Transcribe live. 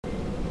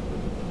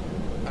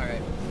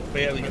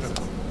But yeah, we can.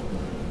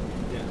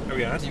 Yeah. Are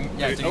we on? Do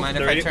you mind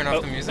if I turn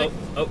off the music?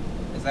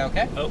 Is that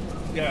okay? Oh,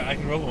 yeah, I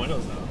can roll the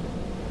windows now.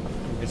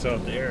 It's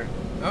off the air.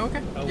 Oh,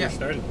 okay. Oh, yeah. we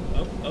started.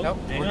 Nope,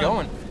 we're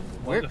going.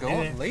 We're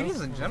going. Hey,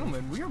 Ladies and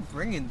gentlemen, we are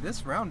bringing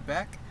this round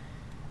back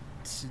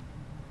to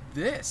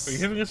this. Are you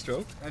having a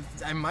stroke?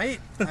 I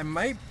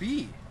might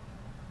be.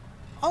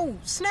 Oh,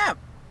 snap!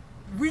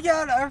 We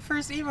got our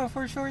first email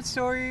for a short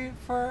story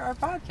for our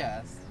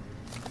podcast.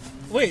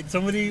 Wait,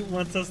 somebody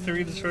wants us to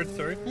read a short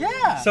story?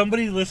 Yeah.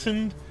 Somebody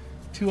listened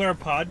to our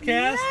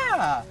podcast?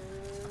 Yeah.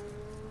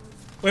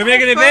 We're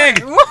making it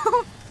big!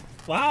 Woo!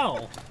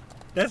 Wow.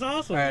 That's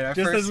awesome. Right,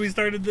 Just as we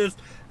started this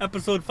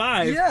episode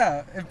 5.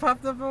 Yeah, it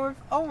popped up on.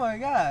 Oh my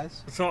gosh.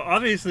 So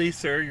obviously,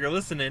 sir, you're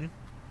listening.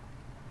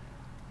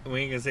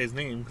 We ain't gonna say his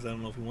name because I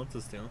don't know if he wants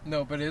us to.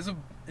 No, but it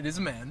is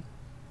a man,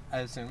 I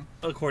assume.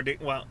 According,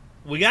 well,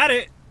 we got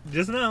it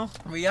just now.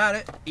 We got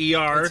it.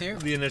 ER, It's here.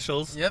 the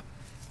initials. Yep.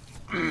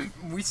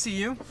 We see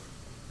you.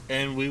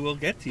 And we will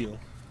get to you.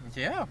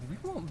 Yeah, we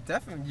will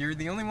definitely. You're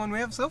the only one we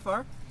have so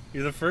far.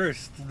 You're the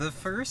first. The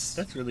first.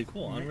 That's really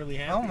cool. I'm really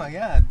happy. Oh my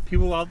god.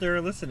 People out there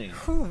are listening.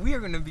 Whew, we are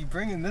going to be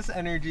bringing this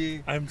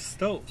energy I'm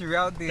stoked.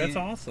 throughout That's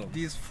awesome.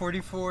 these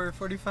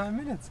 45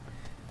 minutes.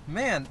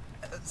 Man,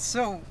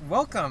 so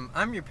welcome.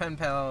 I'm your pen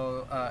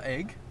pal,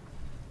 Egg.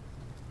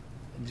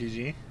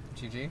 GG.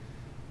 GG.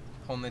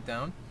 Holding it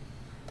down.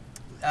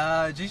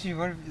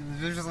 GG,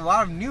 there's a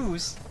lot of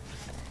news.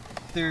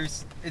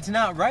 It's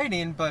not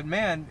writing, but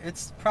man,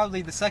 it's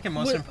probably the second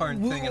most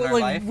important thing in our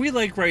life. We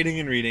like writing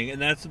and reading,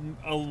 and that's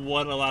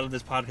what a lot of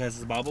this podcast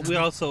is about. But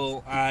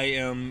I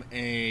am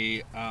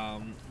a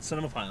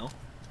cinemaphile.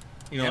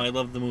 You know, Yep. I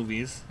love the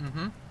movies.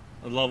 Mm-hmm.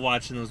 I love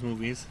watching those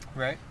movies.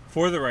 Right.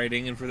 For the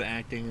writing and for the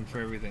acting and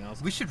for everything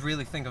else. We should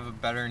really think of a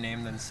better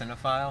name than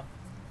cinephile.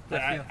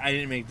 I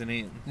didn't make the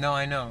name. No,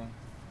 I know,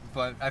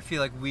 but I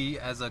feel like we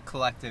as a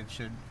collective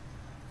should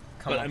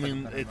come up with a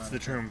better it's the one.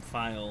 term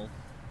file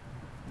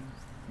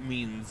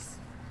means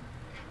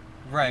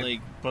Right.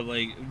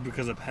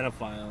 because a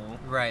pedophile.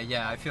 Right,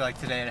 yeah. I feel like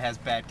today it has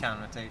bad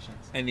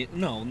connotations. And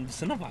no,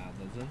 cinephile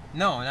doesn't.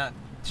 No, not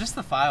just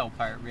the file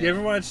part, really. You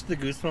ever watched the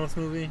Goosebumps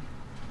movie?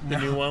 The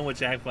No. new one with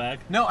Jack Black?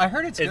 No, I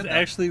heard it's good, though.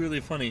 actually really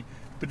funny.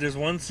 But there's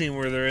one scene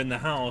where they're in the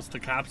house, the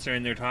cops are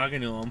in there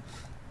talking to him,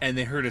 and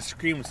they heard a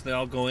scream, so they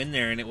all go in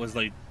there, and it was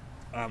like,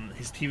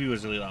 his TV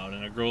was really loud,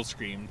 and a girl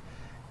screamed.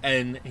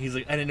 And he's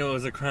like, I didn't know it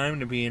was a crime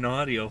to be an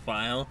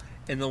audiophile.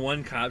 And the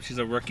one cop, she's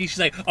a rookie, she's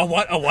like, a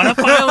what a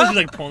file? And she's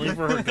like pulling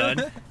for her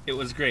gun. It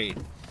was great.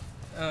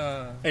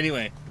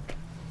 Anyway,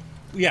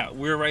 yeah,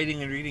 we're a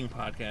writing and reading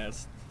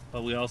podcast,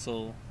 but we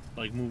also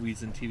like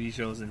movies and TV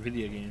shows and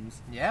video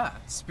games. Yeah.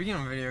 Speaking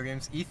of video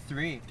games,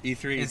 E3.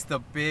 E3 is the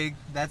big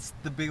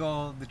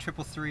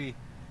triple threat.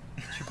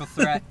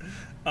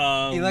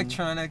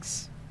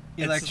 Electronics,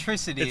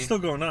 electricity. It's still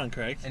going on,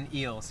 correct? And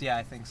eels. Yeah,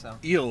 I think so.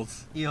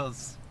 Eels.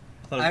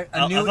 I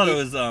thought it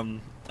was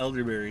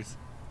elderberries.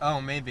 Oh,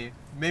 maybe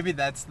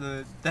that's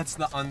the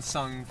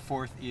unsung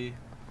fourth E.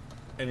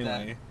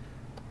 Anyway,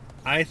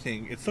 I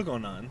think it's still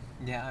going on.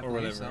 Yeah, I or believe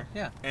whatever. so.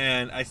 Yeah.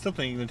 And I still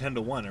think Nintendo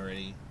won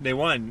already. They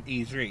won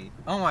E3.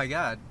 Oh my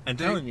god. I'm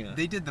telling you.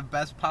 They did the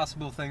best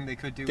possible thing they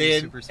could do They with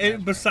had, Super Smash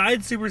Bros.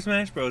 besides Super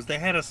Smash Bros, they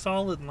had a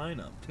solid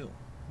lineup too.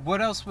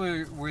 What else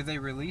were they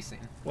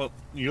releasing? Well,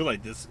 you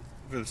like this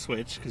for the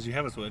Switch because you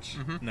have a Switch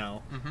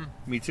now. Mm-hmm.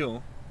 Me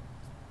too.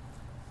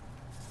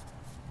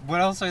 What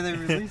else are they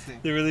releasing?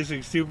 They're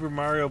releasing Super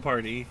Mario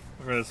Party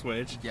for the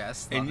Switch.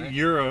 Yes, and love it.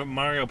 you're a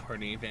Mario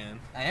Party fan.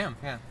 I am,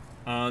 yeah.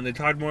 They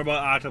talked more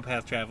about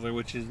Octopath Traveler,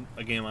 which is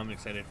a game I'm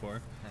excited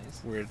for.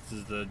 Nice. Where it's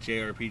the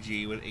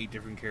JRPG with 8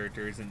 different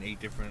characters and 8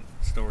 different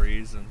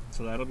stories, and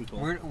so that'll be cool.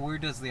 Where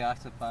does the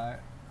octopi?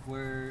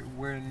 Are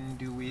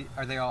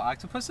they all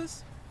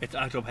octopuses? It's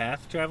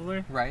Octopath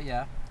Traveler. Right.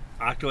 Yeah.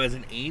 Octo as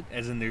in 8,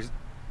 as in there's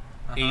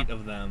 8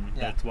 of them.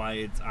 Yeah. That's why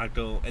it's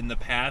Octo. And the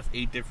path,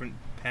 8 different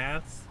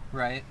paths.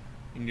 Right.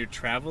 And you're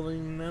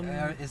traveling them.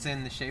 Is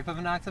in the shape of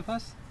an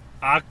octopus?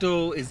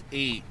 Octo is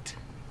 8.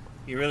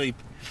 You're really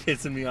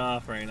pissing me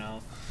off right now.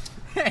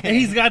 And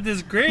he's got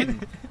this grin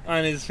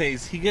on his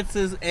face. He gets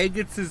his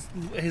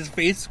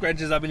face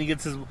scrunches up and he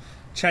gets his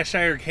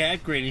Cheshire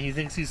Cat grin and he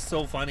thinks he's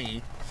so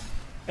funny.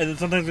 And then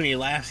sometimes when he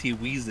laughs, he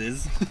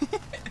wheezes.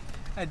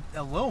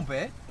 A little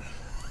bit.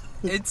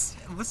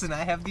 Listen,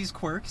 I have these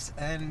quirks,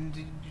 and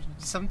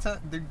sometimes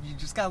you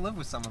just gotta live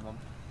with some of them.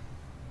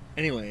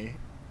 Anyway,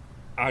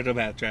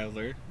 Octopath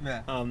Traveler.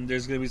 Yeah.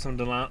 There's gonna be some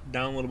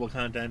downloadable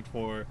content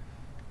for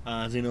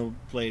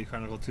Xenoblade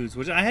Chronicle 2,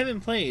 which I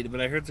haven't played,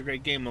 but I heard it's a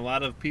great game. A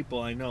lot of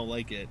people I know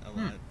like it a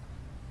lot.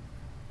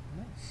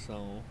 Nice.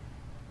 So,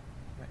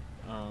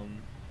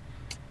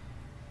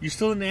 you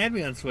still didn't add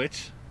me on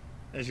Switch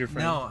as your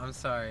friend. No, I'm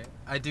sorry.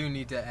 I do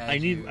need to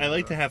add you. I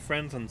like to have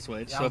friends on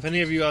Switch. Yeah, so I'll if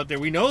any of you out there,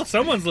 we know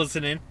someone's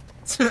listening.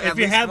 At If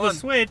you least have one. the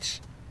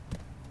Switch,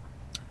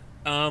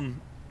 I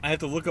have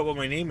to look up what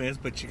my name is,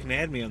 but you can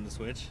add me on the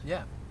Switch.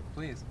 Yeah,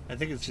 please. I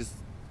think it's just,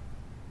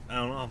 I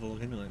don't know, I'll have to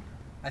look into it.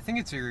 I think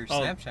it's your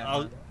Oh,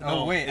 Snapchat.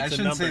 no, wait, I it's a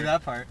shouldn't say number.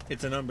 that part.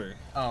 It's a number.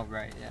 Oh,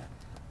 right, yeah.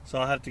 So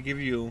I'll have to give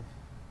you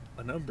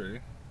A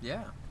number?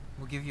 Yeah.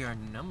 We'll give you our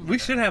number. We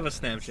should have a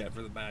Snapchat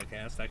for the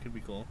podcast. That could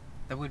be cool.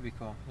 That would be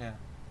cool, yeah.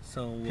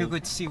 So people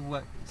could see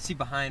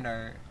behind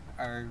our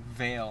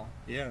veil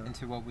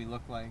into what we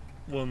look like.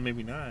 Well,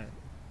 maybe not.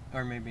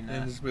 Or maybe not.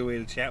 And this would be a way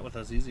to chat with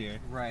us easier.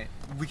 Right.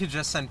 We could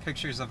just send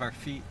pictures of our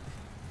feet.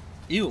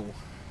 Ew.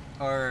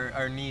 Or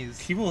our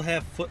knees. People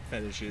have foot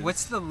fetishes.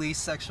 What's the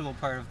least sexual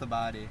part of the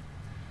body?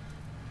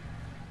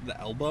 The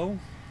elbow?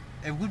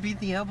 It would be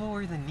the elbow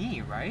or the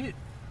knee, right?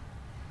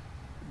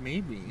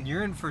 Maybe.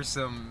 You're in for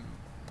some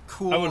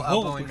cool. I would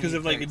hope, because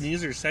if pics.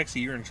 knees are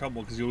sexy, you're in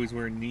trouble because you always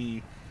wear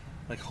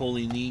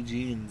holy knee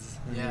jeans,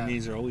 and your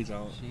knees are always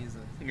out. Jesus.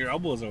 And your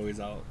elbow's always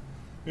out.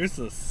 You're just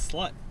a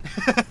slut.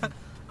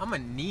 I'm a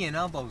knee and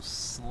elbow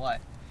slut.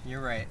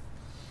 You're right.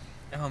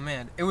 Oh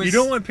man, it was. You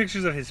don't want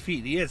pictures of his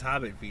feet. He has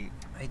hobbit feet.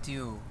 I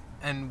do,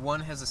 and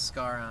one has a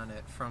scar on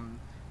it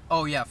from.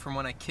 Oh yeah, from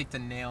when I kicked a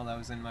nail that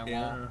was in my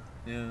wall.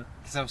 Yeah.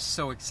 Because I was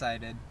so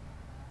excited.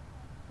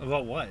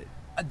 About what?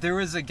 There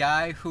was a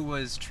guy who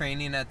was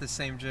training at the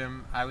same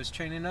gym I was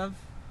training out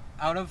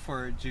of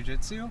for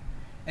jiu-jitsu,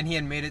 and he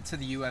had made it to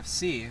the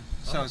UFC.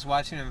 So I was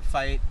watching him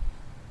fight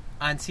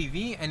on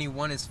TV, and he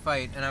won his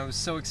fight, and I was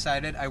so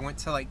excited. I went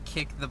to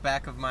kick the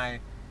back of my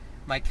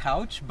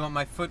couch, but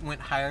my foot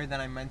went higher than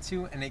I meant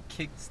to, and it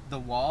kicked the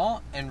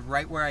wall, and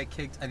right where I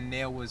kicked, a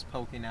nail was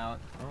poking out.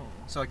 Oh.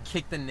 So I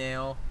kicked the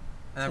nail,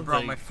 and I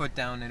brought my foot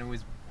down, and it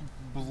was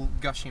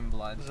gushing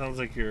blood. Sounds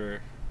like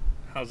your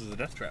house is a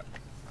death trap.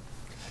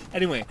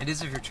 Anyway. It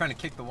is if you're trying to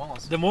kick the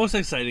walls. The most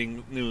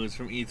exciting news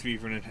from E3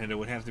 for Nintendo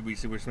would have to be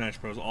Super Smash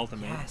Bros.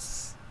 Ultimate.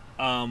 Yes.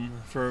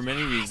 For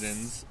many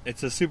reasons.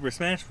 It's a Super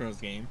Smash Bros.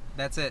 Game.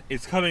 That's it.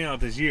 It's coming out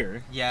this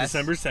year. Yes.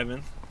 December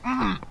 7th.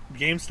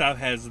 GameStop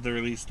has the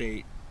release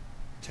date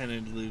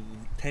tentatively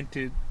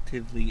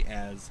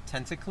as...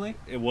 Tentacly?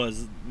 It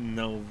was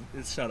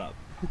shut up.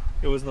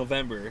 It was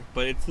November,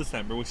 but it's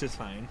December, which is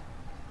fine.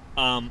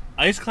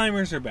 Ice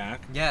Climbers are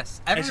back. Yes,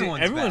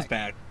 everyone's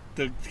back.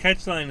 The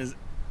catchline is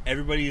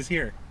everybody is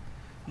here.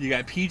 You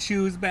got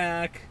Pichu's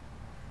back.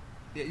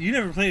 You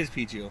never played as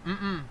Pichu.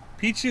 Mm-mm.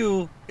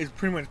 Pichu is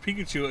pretty much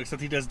Pikachu,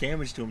 except he does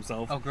damage to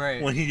himself. Oh,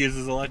 great. When he uses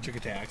his electric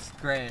attacks.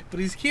 Great. But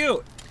he's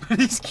cute.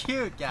 He's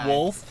cute, guys.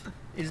 Wolf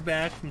is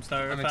back from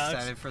Star Fox. I'm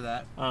excited for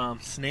that.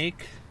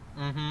 Snake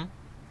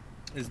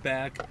is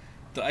back.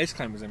 The Ice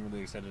Climbers I'm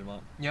really excited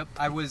about. Yep,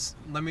 I was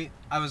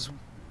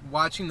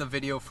watching the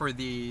video for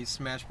the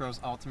Smash Bros.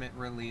 Ultimate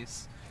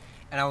release,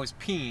 and I was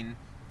peeing,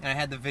 and I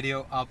had the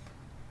video up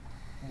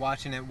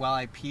watching it while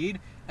I peed,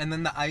 and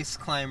then the Ice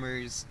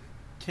Climbers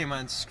came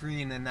on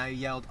screen, and I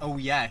yelled, "Oh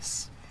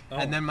yes!" Oh.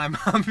 And then my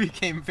mom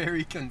became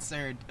very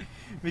concerned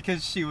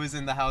because she was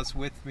in the house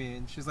with me,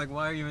 and she's like,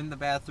 "Why are you in the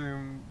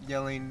bathroom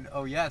yelling,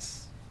 'Oh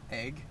yes,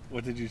 egg'?"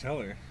 What did you tell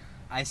her?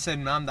 I said,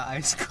 "Mom, the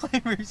Ice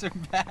Climbers are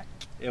back."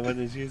 Yeah, what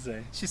did she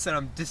say? She said,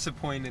 "I'm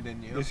disappointed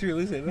in you." Did she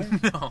really say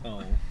that? No.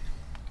 Oh.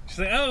 She's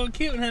like, "Oh,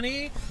 cute,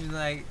 honey." She's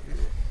like,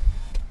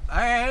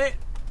 "Alright."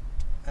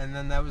 And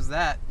then that was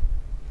that.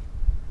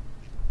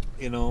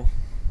 You know.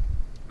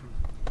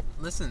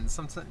 Listen,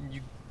 sometimes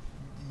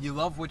you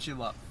love what you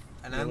love.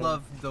 And I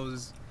love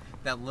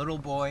that little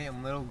boy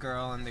and little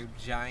girl and their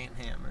giant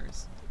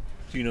hammers.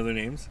 Do you know their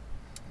names?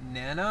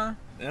 Nana.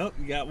 Nope,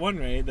 you got one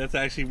right. That's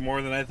actually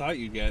more than I thought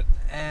you'd get.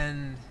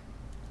 And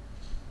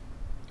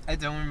I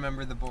don't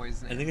remember the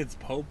boy's name. I think it's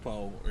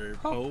Popo or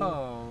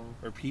Popo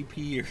or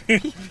PP or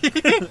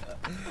PP.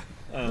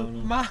 I don't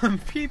know. Mom,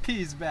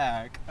 PP's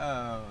back.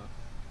 Oh.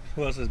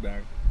 Who else is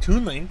back?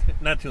 Toon Link,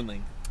 not Toon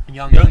Link.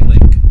 Young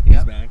Link.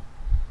 He's back.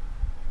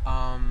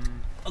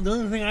 The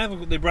other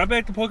thing they brought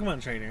back the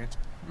Pokemon Trainer.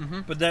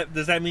 Mm-hmm. But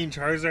does that mean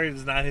Charizard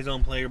is not his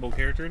own playable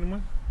character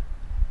anymore?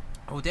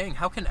 Oh dang!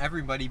 How can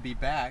everybody be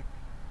back?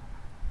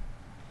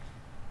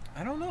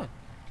 I don't know.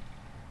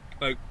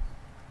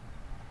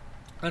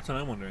 That's what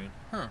I'm wondering.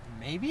 Huh?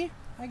 Maybe,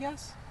 I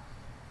guess.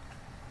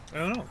 I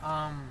don't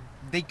know.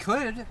 They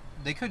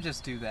could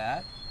just do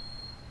that.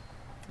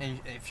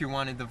 And if you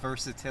wanted the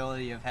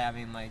versatility of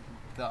having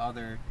the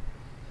other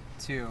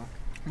two.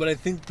 But I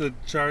think the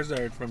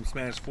Charizard from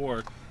Smash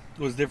 4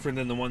 was different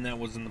than the one that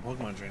was in the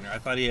Pokemon Trainer. I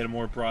thought he had a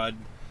more broad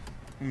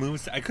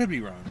moves. I could be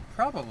wrong.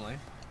 Probably.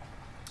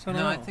 So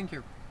I think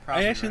you're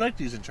probably I actually right. like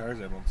using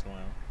Charizard once in a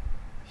while.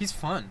 He's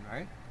fun,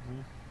 right?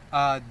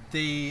 Mm-hmm.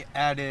 They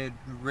added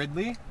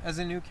Ridley as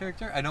a new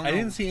character. I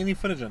didn't see any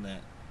footage on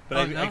that,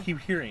 but I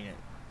keep hearing it.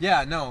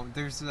 Yeah, no,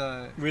 there's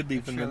Ridley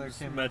from the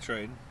Metroid.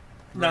 Right.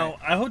 Now,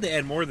 I hope they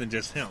add more than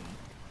just him.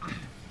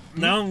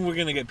 Now we're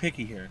going to get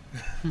picky here.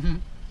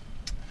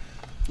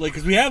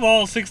 Because we have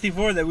all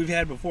 64 that we've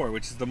had before,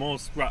 which is the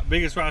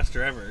biggest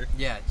roster ever.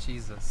 Yeah,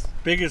 Jesus.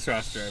 Biggest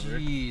roster ever.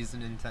 Jeez,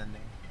 Nintendo.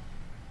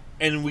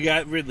 And we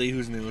got Ridley,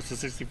 who's new, so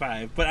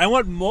 65. But I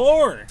want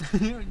more!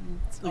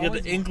 We got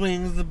the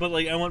Inklings, but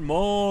I want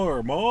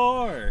more!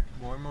 More.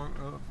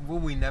 Will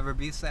we never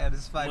be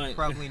satisfied? What?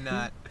 Probably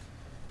not.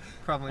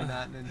 Probably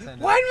not, Nintendo.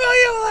 When will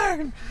you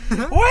learn?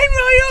 When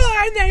will you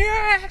learn that your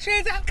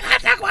actions have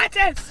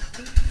consequences?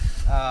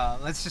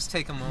 Let's just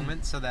take a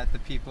moment so that the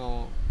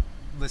people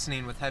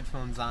listening with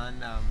headphones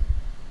on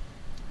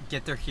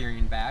get their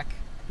hearing back.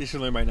 They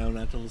should learn by now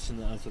not to listen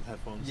to us with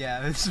headphones.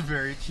 Yeah, this is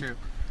very true.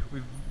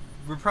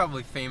 We're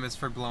probably famous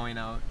for blowing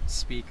out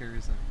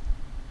speakers, and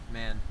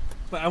man.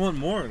 But I want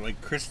more.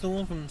 Like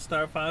Crystal from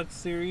Star Fox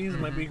series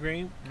might be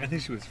great. I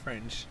think she was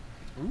French.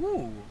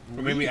 Ooh.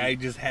 Or maybe I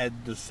just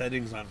had the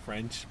settings on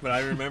French. But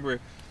I remember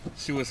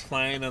she was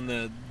flying on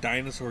the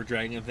dinosaur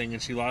dragon thing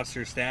and she lost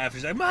her staff.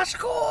 She's like,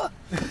 Mashko!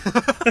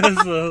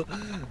 So,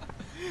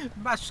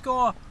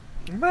 Mashko!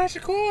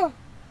 Mashko!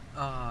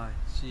 Oh,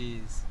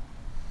 jeez.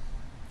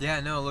 Yeah,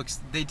 no,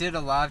 they did a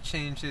lot of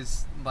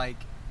changes, like,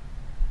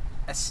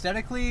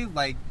 aesthetically,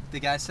 like, the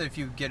guy said if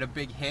you get a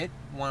big hit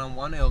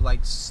one-on-one, it'll,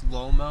 like,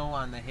 slow-mo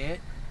on the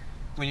hit.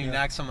 When you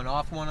knock someone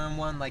off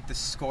one-on-one, like, the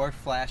score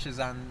flashes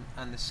on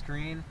the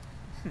screen.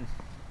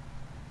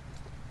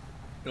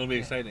 It'll be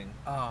exciting.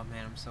 Oh,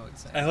 man, I'm so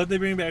excited. I hope they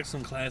bring back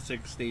some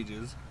classic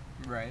stages.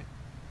 Right.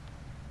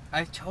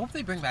 I hope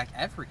they bring back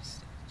every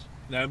stage.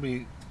 That would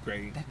be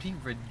great. That'd be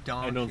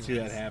redonkulous. I don't see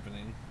that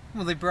happening.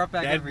 Well, they brought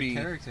back every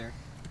character.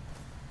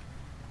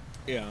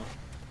 Yeah.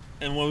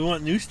 And we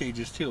want new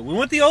stages, too. We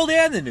want the old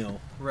and the new.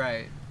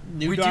 Right.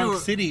 New Donk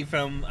City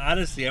from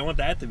Odyssey. I want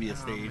that to be a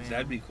stage. Man.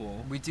 That'd be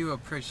cool. We do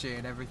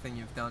appreciate everything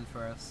you've done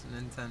for us,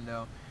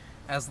 Nintendo.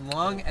 As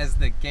long as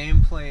the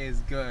gameplay is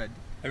good.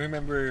 I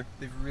remember...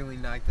 They've really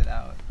knocked it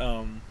out.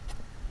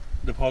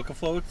 The Polka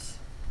Floats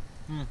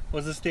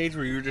was a stage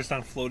where you were just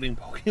on floating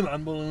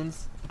Pokemon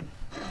balloons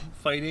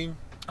fighting.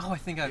 Oh, I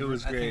think I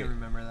great.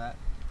 remember that.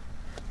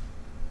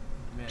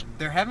 Man,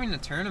 they're having a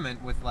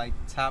tournament with, like,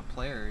 top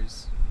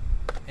players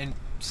in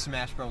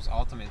Smash Bros.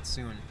 Ultimate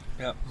soon.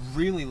 Yep.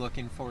 Really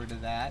looking forward to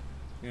that.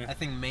 Yeah. I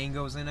think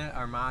Mango's in it,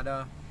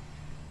 Armada,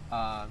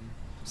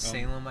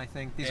 Salem, I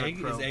think. These are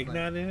pro. Is Egg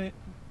not in it?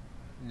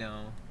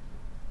 No.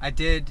 I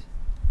did,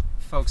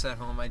 folks at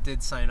home, I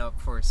did sign up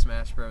for a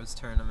Smash Bros.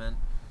 Tournament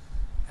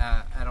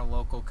at a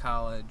local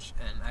college,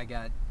 and I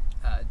got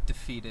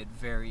defeated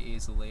very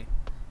easily.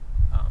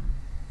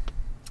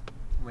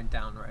 Went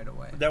down right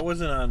away. That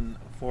wasn't on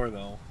 4,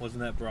 though.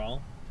 Wasn't that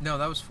Brawl? No,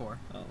 that was 4.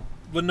 Oh.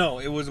 But no,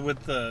 it was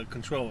with the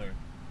controller.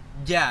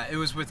 Yeah, it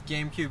was with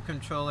GameCube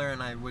controller,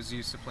 and I was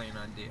used to playing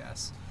on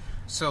DS.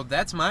 So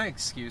that's my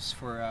excuse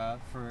for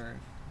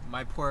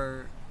my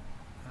poor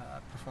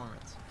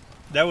performance.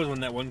 That was when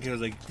that one kid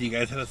was like, "Do you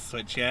guys have a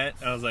Switch yet?"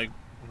 I was like,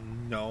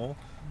 "No,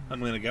 I'm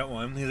gonna get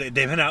one." He's like,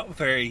 "They've been out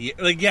for a year."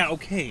 Like, yeah,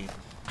 okay.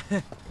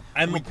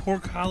 I'm a poor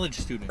college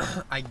student.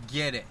 I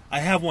get it.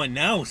 I have one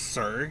now,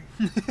 sir.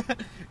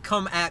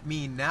 Come at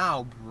me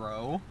now,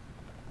 bro.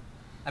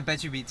 I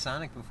bet you beat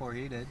Sonic before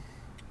he did.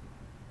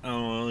 Oh,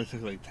 it only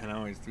took like 10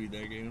 hours to beat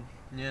that game.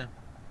 Yeah.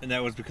 And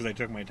that was because I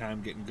took my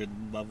time getting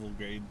good level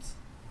grades.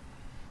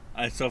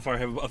 I so far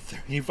have about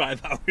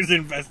 35 hours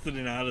invested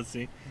in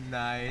Odyssey.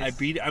 Nice.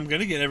 I'm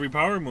gonna get every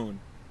Power Moon.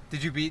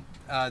 Did you beat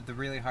the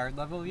really hard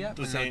level yet?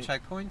 With no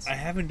checkpoints? I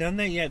haven't done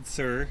that yet,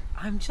 sir.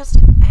 I'm just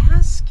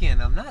asking.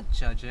 I'm not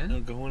judging.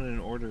 I'm going in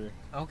order.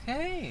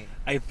 Okay.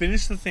 I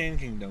finished the Sand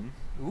Kingdom.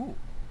 Ooh.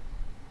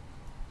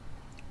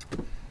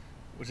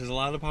 Which is a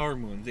lot of Power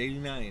Moons.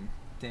 89.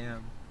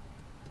 Damn.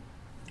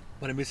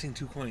 But I'm missing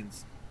 2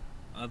 coins.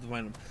 I'll have to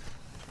find them.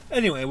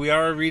 Anyway, we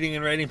are a reading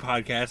and writing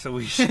podcast, so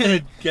we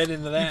should get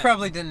into that. You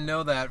probably didn't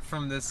know that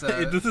from this...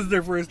 This is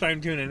their first time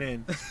tuning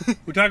in.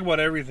 We talk about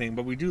everything,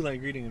 but we do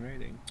like reading and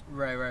writing.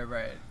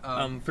 Right.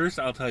 First,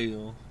 I'll tell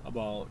you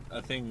about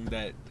a thing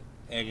that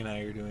Egg and I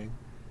are doing.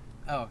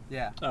 Oh,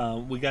 yeah.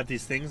 We got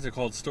these things. They're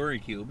called story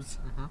cubes.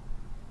 Mm-hmm.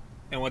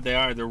 And what they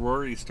are, they're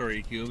Rory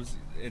story cubes.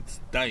 It's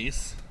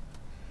dice.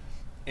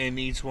 And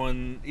each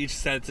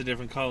set's a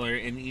different color,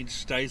 and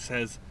each dice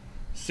has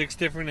 6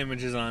 different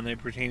images on it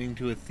pertaining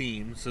to a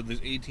theme. So there's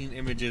 18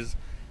 images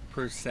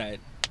per set.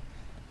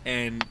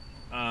 And,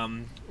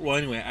 well,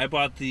 anyway, I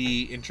bought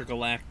the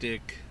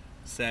Intergalactic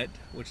set,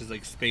 which is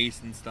like space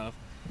and stuff.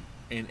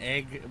 And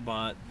Egg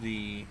bought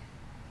the,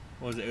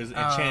 what was it? It was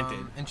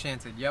Enchanted.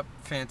 Enchanted, yep.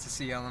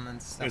 Fantasy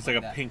elements, stuff it's like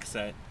a pink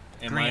set.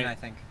 And green, I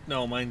think.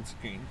 No, mine's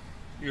green.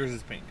 Yours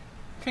is pink.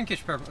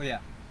 Pinkish purple, yeah.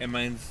 And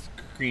mine's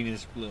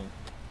greenish blue.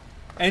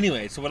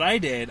 Anyway, so what I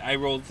did, I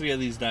rolled 3 of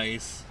these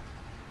dice.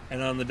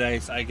 And on the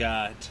dice, I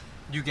got...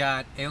 You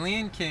got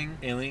Alien King.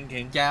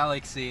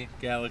 Galaxy.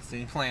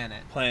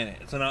 Planet.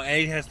 So now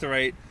Egg has to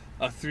write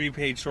a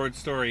 3-page short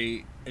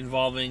story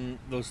involving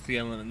those 3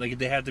 elements. Like,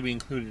 they have to be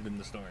included in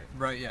the story.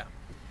 Right, yeah.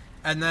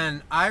 And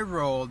then I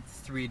rolled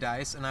 3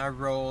 dice, and I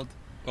rolled...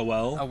 A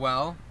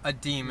well, a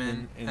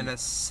demon, and a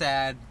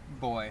sad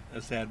boy.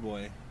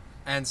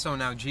 And so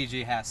now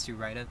Gigi has to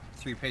write a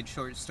 3-page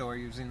short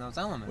story using those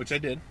elements. Which I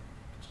did.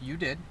 You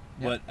did.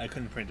 But I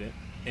couldn't print it.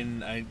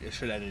 And I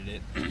should edit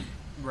it.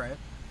 Right.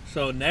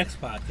 So next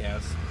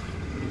podcast,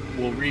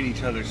 we'll read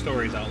each other's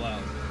stories out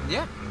loud.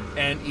 Yeah.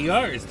 And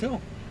ER's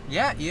too.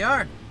 Yeah,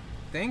 ER.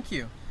 Thank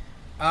you.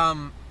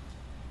 I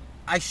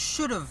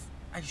should have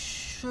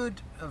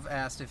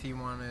asked if he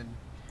wanted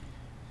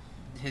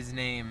his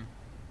name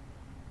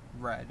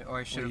read, or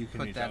I should have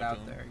put that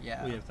out there.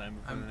 Yeah. We have time.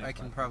 I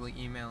can probably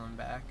email him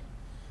back.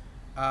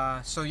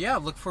 So yeah,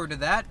 look forward to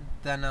that.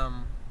 Then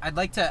I'd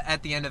like to,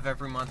 at the end of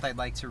every month, I'd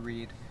like to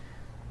read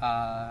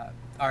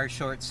our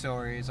short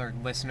stories, our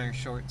listener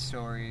short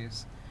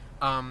stories.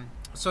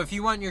 So if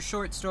you want your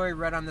short story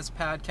read on this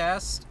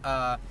podcast,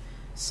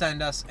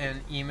 send us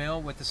an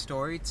email with the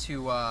story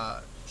to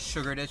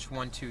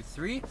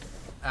sugarditch123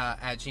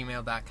 at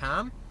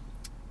gmail.com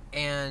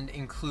and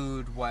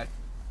include what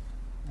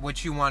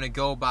you want to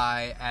go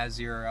by as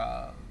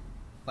your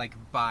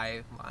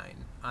byline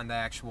on the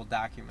actual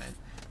document.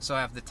 So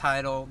I have the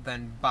title,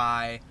 then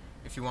by,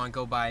 if you want to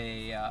go by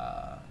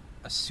a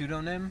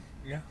pseudonym,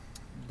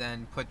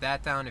 then put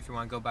that down. If you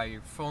want to go by your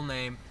full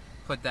name,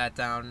 put that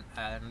down,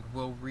 and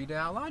we'll read it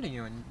out loud to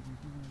you and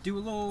do a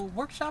little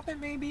workshop it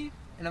maybe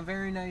in a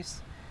very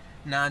nice,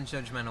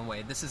 non-judgmental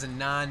way. This is a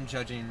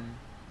non-judging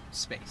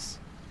space.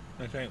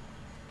 That's right.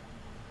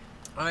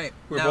 All right.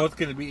 We're both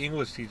going to be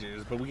English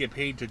teachers, but we get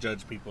paid to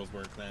judge people's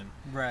work then.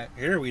 Right.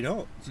 Here we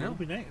don't, so it'll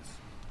be nice.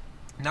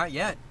 Not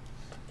yet.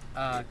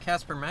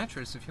 Casper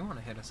Mattress, if you want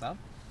to hit us up.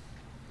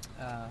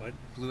 What?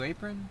 Blue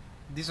Apron.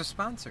 These are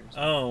sponsors.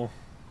 Oh.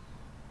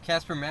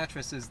 Casper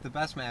Mattress is the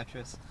best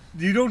mattress.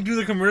 You don't do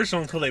the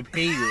commercial until they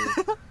pay you.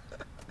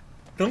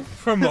 Don't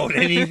promote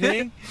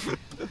anything.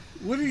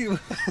 What are you...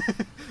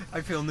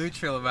 I feel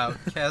neutral about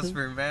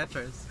Casper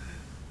Mattress.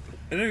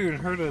 I never even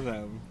heard of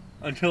them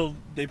until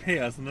they pay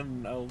us, and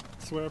then I'll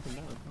swear up and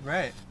down.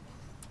 Right.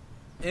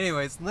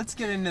 Anyways, let's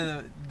get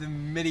into the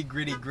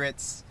nitty-gritty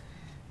grits.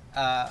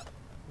 I'm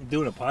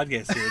doing a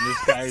podcast here, and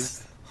this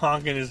guy's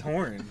honking his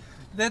horn.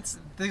 That's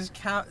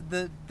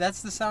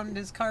the sound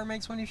his car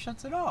makes when he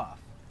shuts it off.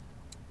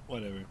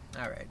 Whatever.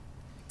 All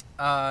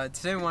right.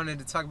 Today we wanted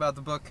to talk about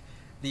the book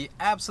The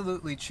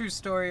Absolutely True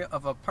Story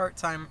of a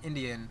Part-Time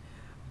Indian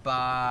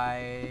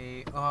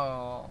by...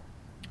 Oh,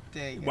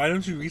 dang. Why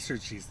don't you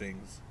research these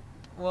things?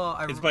 Well,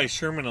 it's by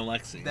Sherman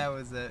Alexie. That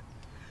was it.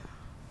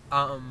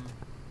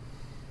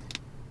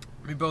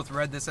 We both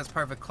read this as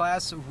part of a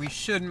class. We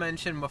should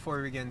mention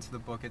before we get into the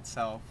book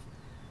itself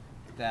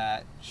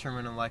that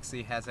Sherman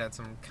Alexie has had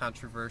some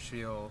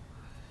controversial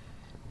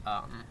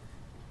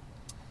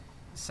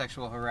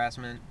sexual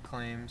harassment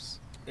claims.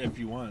 If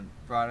you want.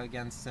 Brought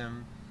against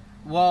him.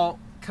 Well,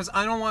 because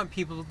I don't want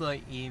people to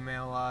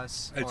email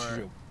us That's or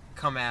true.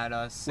 Come at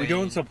us saying, we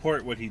don't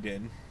support what he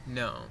did.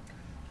 No.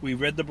 We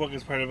read the book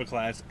as part of a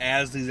class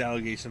as these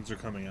allegations are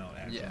coming out,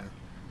 actually. Yeah.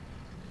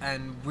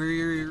 And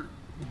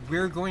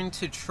we're going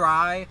to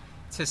try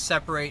to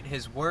separate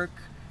his work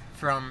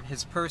from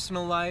his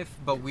personal life,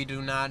 but we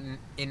do not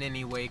in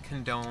any way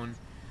condone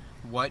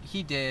what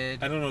he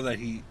did. I don't know that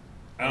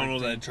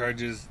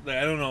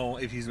I don't know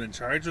if he's been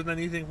charged with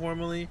anything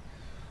formally.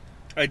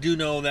 I do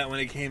know that when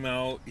it came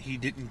out, he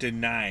didn't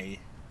deny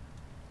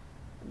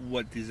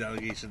what these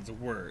allegations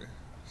were.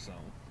 So.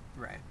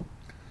 Right.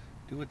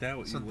 Do with that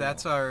what you will.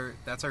 So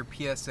that's our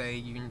PSA.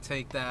 You can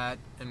take that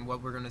and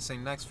what we're going to say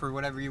next for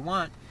whatever you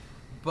want.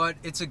 But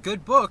it's a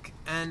good book,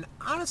 and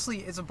honestly,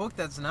 it's a book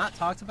that's not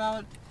talked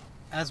about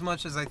as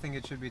much as I think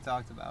it should be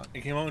talked about.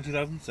 It came out in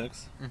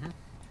 2006. Mm-hmm.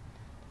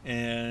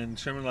 And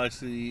Sherman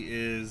Alexie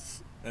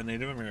is a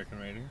Native American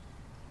writer.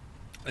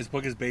 This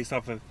book is based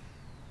off of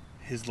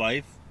his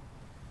life,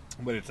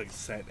 but it's like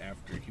set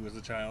after he was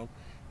a child,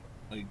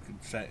 like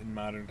set in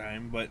modern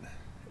time. But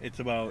it's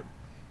about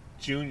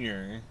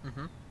Junior.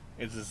 Mm-hmm.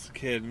 It's this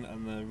kid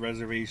on the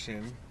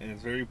reservation, and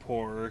it's very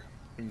poor,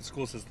 and the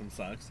school system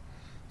sucks.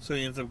 So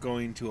he ends up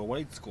going to a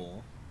white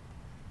school,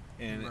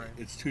 and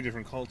it's two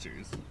different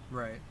cultures.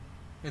 Right.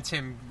 It's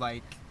him,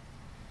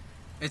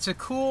 it's a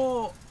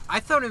cool...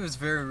 I thought it was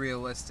very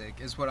realistic,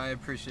 is what I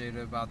appreciated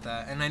about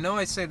that. And I know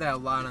I say that a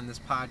lot on this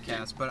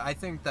podcast, but I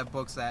think that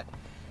books that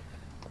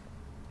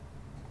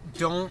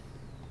don't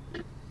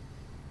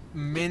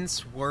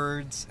mince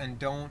words and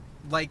don't...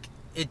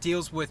 it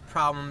deals with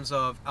problems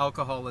of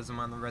alcoholism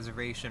on the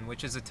reservation,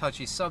 which is a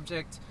touchy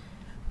subject.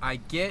 I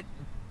get...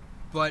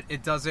 But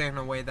it does it in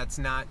a way that's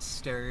not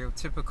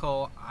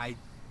stereotypical.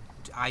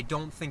 I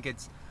don't think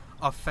it's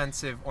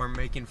offensive or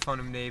making fun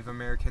of Native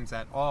Americans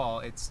at all.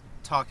 It's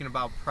talking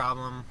about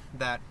problem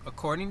that,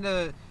 according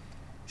to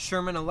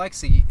Sherman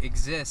Alexie,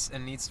 exists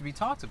and needs to be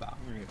talked about.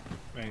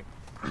 Right.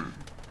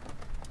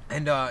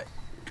 And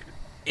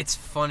it's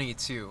funny,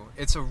 too.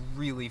 It's a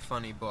really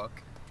funny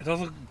book. It's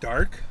also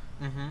dark.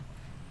 Mm-hmm.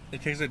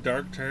 It takes a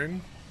dark turn.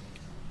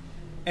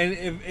 And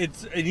if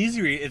it's an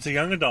easy read. It's a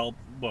young adult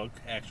book,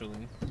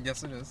 actually.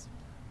 Yes, it is.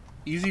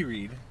 Easy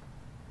read.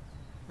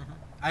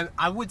 Mm-hmm.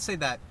 I would say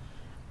that,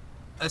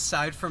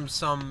 aside from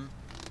some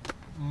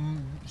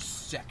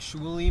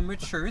sexually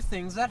mature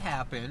things that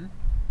happen,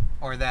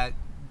 or that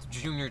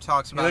Junior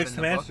talks about he likes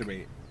in the to book.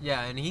 masturbate.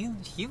 Yeah, and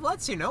he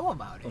lets you know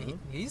about it.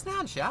 Mm-hmm. He's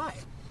not shy.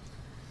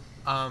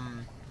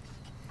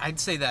 I'd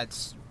say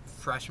that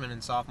freshmen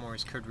and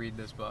sophomores could read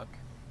this book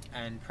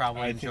and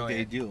probably enjoy it. I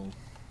think they do.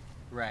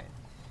 Right.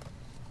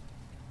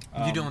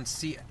 You don't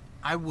see...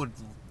 I would...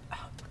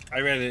 I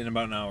read it in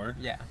about an hour.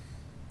 Yeah.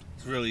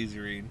 It's a really easy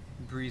read.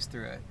 Breeze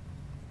through it.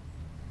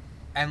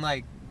 And,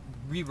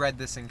 we read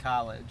this in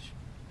college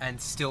and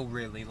still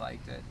really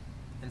liked it.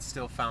 And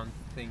still found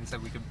things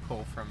that we could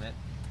pull from it.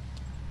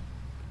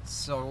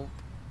 So...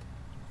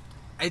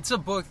 It's a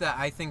book that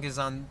I think is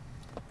on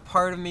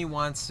part of me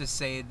wants to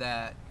say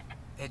that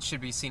it should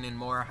be seen in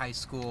more high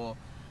school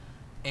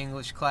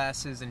English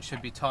classes and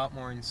should be taught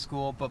more in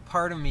school, but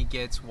part of me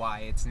gets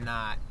why it's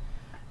not,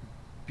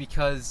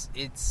 because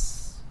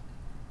it's,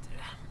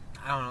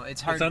 I don't know,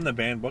 it's hard. It's on the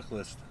banned book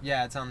list.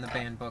 Yeah, it's on the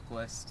banned book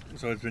list.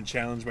 So it's been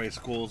challenged by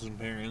schools and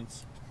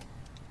parents.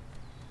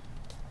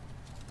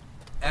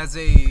 As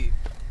a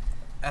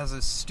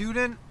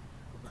student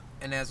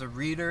and as a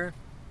reader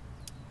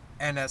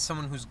and as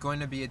someone who's going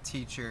to be a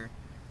teacher,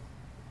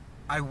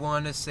 I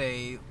want to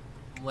say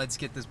let's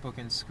get this book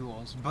in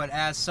schools. But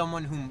as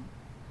someone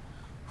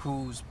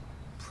who's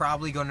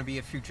probably going to be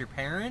a future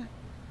parent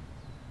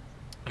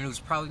and who's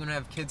probably going to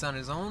have kids on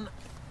his own,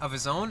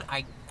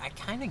 I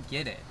kind of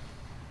get it.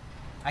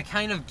 I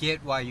kind of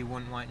get why you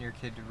wouldn't want your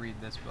kid to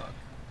read this book.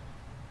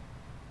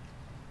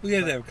 We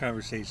had to have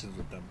conversations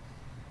with them.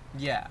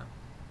 Yeah.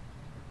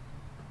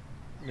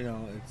 You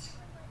know, it's...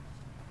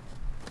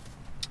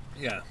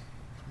 Yeah.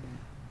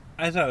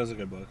 I thought it was a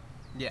good book.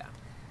 Yeah.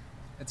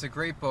 It's a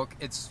great book.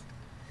 It's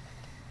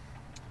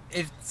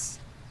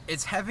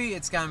heavy,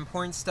 it's got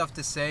important stuff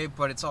to say,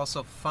 but it's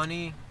also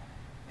funny.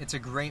 It's a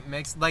great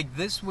mix. Like,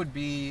 this would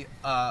be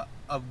one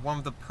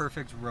of the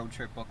perfect road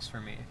trip books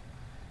for me.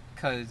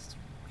 Because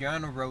you're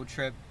on a road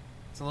trip,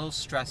 it's a little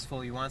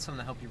stressful, you want something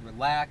to help you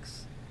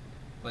relax,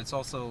 but it's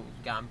also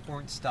got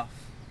important stuff.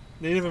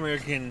 Native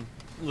American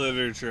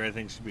literature, I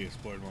think, should be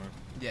explored more.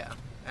 Yeah,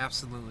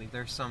 absolutely.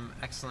 There's some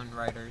excellent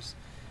writers.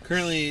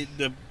 Currently,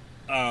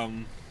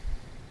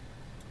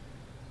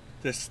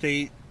 the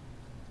state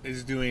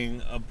is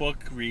doing a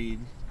book read,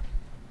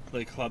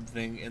 like, club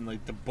thing, and,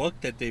 like, the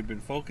book that they've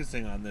been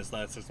focusing on this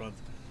last 6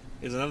 months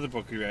is another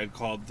book we read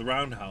called The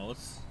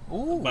Roundhouse.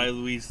 Ooh. By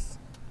Louise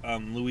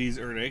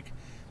Erdrich.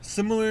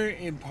 Similar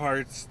in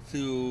parts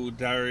to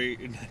Diary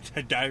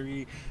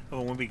of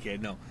a Wimpy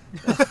Kid. No.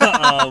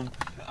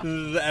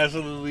 The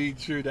absolutely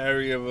true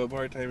Diary of a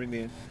Part-Time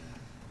Indian.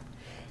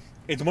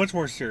 It's much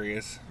more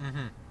serious.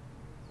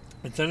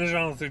 Mm-hmm. It centers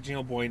around a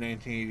 13-year-old boy in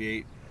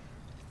 1988.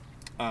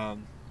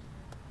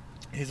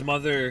 His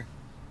mother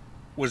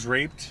was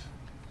raped,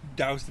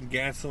 doused in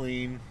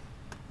gasoline,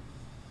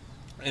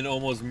 and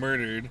almost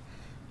murdered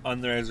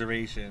on the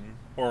reservation,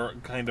 or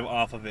kind of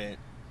off of it.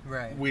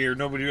 Right. Weird.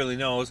 Nobody really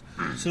knows.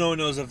 So no one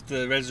knows if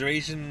the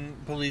reservation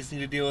police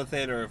need to deal with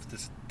it or if the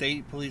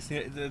state police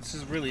need it. It's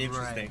just really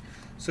interesting.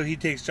 Right. So he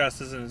takes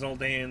justice in his own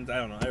hands. I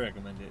don't know. I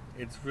recommend it.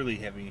 It's really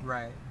heavy.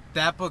 Right.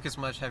 That book is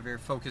much heavier.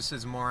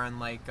 Focuses more on,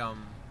 like,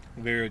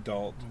 very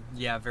adult.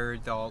 Yeah, very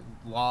adult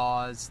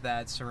laws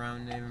that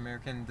surround Native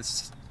American, the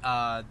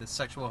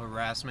sexual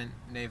harassment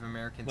Native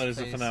Americans But it's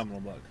face. a phenomenal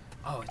book.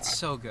 Oh, it's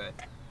so good.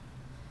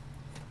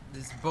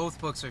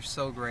 Both books are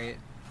so great.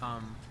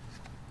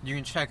 You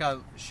can check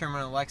out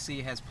Sherman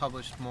Alexie has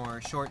published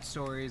more short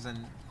stories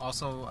and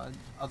also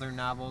other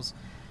novels.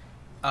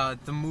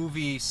 The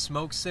movie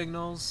Smoke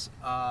Signals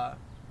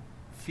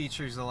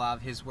features a lot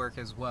of his work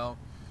as well.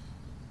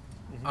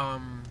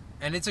 Mm-hmm.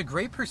 And it's a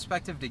great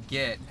perspective to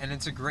get, and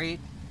it's a great...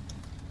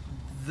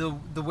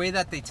 The way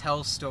that they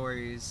tell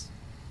stories,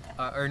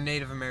 or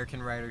Native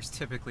American writers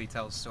typically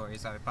tell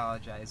stories, I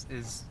apologize,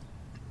 is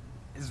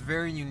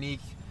very unique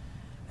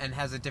and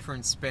has a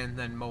different spin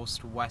than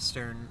most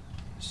Western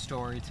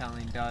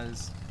storytelling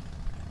does.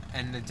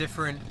 And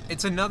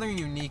it's another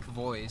unique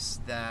voice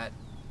that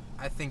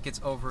I think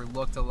gets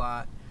overlooked a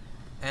lot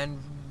and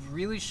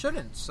really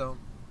shouldn't, so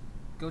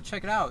go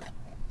check it out.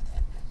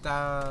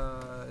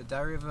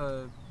 Diary of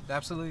a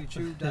Absolutely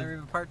True Diary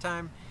of a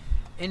Part-Time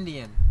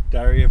Indian.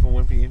 Diary of a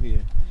Wimpy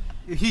Indian.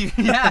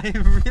 Yeah,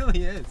 it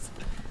really is.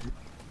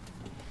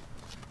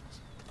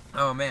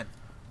 Oh man.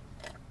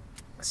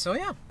 So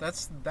yeah,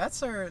 that's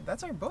our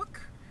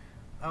book.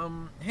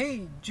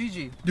 Hey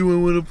Gigi. Do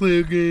I want to play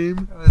a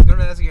game? I was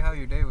gonna ask you how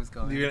your day was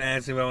going. You're gonna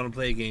ask me if I want to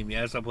play a game.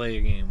 Yes, I'll play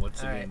a game.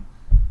 What's the game?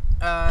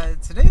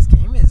 Today's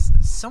game is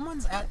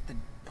Someone's at the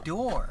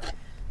Door.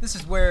 This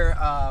is where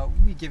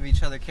we give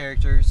each other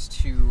characters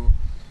to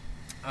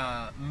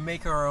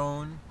make our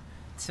own,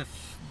 to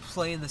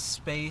play in the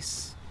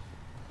space.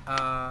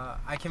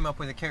 I came up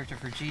with a character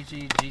for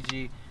Gigi.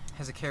 Gigi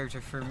has a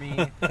character for me.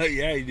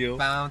 Yeah, I do.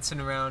 Bouncing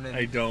around in,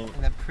 I don't.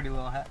 in that pretty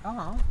little hat.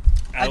 Oh.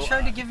 I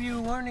tried to give you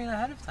a warning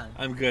ahead of time.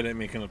 I'm good at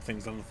making up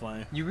things on the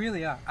fly. You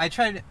really are.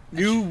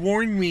 You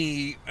warned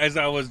me as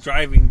I was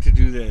driving to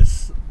do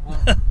this.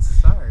 Well,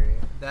 sorry.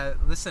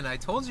 Listen, I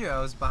told you I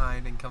was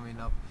behind in coming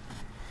up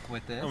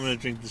with this. I'm gonna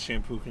drink the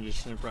shampoo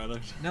conditioner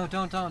product. No,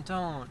 don't.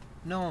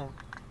 No.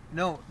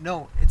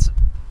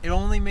 It'll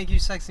only make you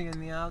sexy on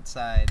the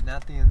outside,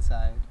 not the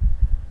inside.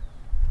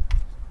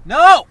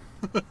 No!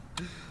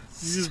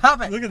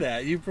 Stop it! Look at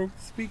that. You broke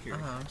the speaker.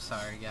 Oh, I'm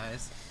sorry,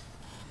 guys.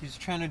 He's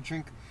trying to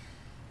drink...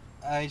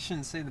 I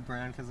shouldn't say the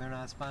brand because they're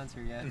not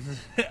sponsored yet.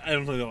 I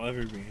don't think they'll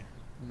ever be.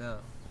 No.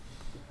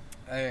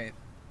 Alright.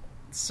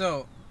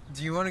 So,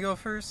 do you want to go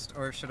first,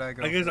 or should I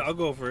go I guess first? I'll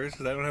go first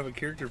because I don't have a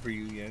character for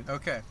you yet.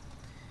 Okay.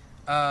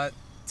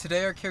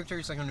 Today our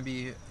characters are going to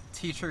be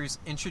teachers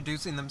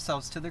introducing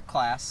themselves to their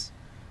class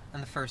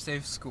on the first day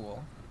of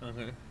school.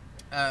 Okay.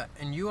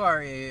 And you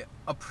are a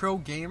pro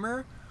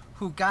gamer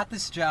who got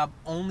this job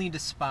only to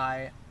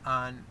spy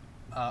on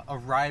a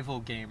rival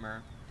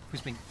gamer who's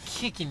been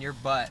kicking your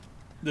butt.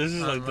 This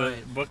is like the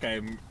book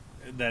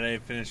that I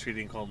finished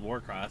reading called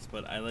Warcross,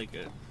 but I like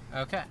it.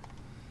 Okay.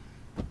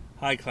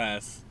 Hi,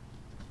 class.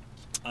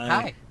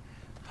 Hi.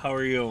 How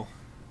are you?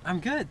 I'm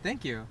good,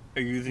 thank you.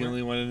 Are you the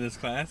only one in this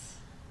class?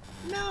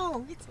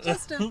 No, it's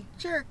just a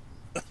jerk.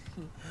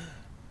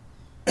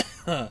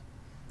 Are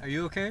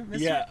you okay, Mr.?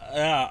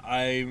 Yeah,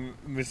 I'm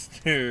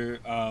Mr.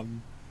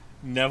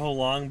 Neville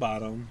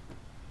Longbottom.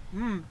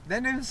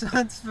 That name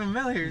sounds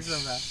familiar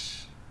somehow.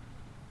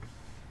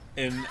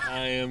 And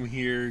I am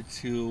here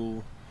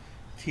to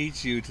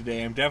teach you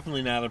today. I'm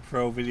definitely not a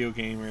pro video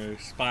gamer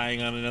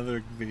spying on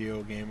another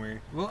video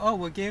gamer. Well,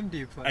 what game do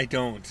you play? I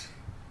don't.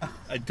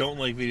 I don't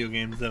like video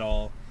games at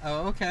all.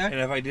 Oh, okay. And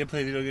if I did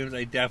play video games,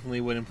 I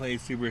definitely wouldn't play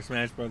Super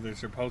Smash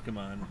Brothers or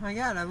Pokemon. Oh my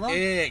god, I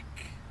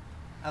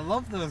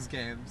love those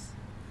games.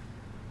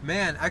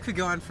 Man, I could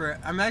go on for...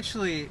 I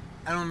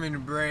don't mean to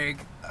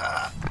brag.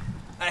 I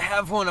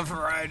have won a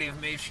variety of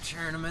major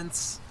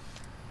tournaments.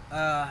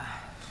 But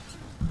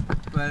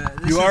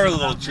you are a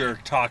little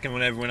jerk talking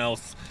when everyone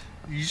else...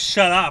 You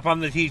shut up, I'm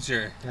the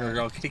teacher. Or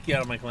I'll kick you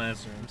out of my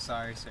classroom. I'm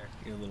sorry, sir.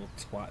 You little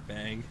twat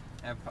bag.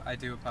 I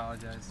do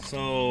apologize.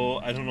 So,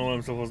 I don't know what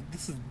I'm supposed to...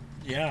 This is...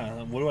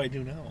 Yeah, what do I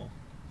do now?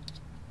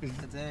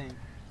 Dang.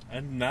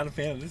 I'm not a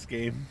fan of this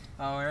game.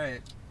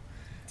 Alright.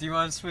 Do you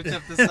want to switch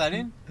up the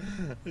setting?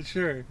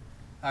 Sure.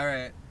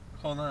 Alright,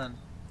 hold on.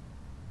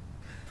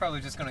 Probably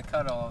just going to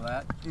cut all of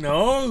that.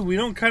 No, we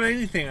don't cut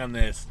anything on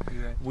this.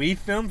 Okay. We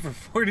film for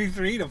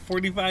 43 to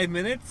 45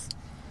 minutes.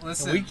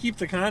 Listen, and we keep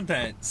the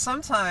content.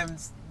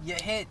 Sometimes you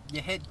hit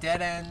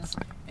dead ends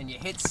and you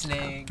hit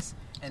snags,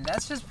 and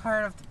that's just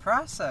part of the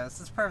process.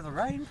 That's part of the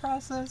writing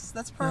process.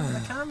 That's part of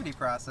the comedy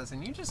process,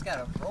 and you just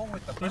gotta roll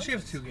with the. Don't you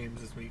have 2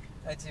 games this week?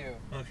 I do.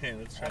 Okay,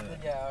 let's try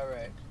that. Yeah, all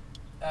right.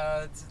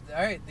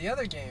 All right. The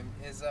other game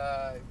is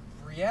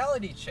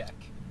Reality Check.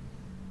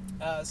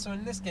 So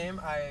in this game,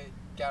 I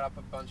got up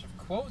a bunch of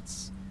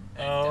quotes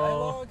and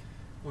dialogue.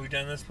 We've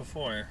done this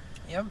before.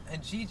 Yep,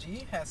 and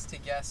Gigi has to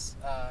guess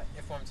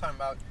if what I'm talking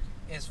about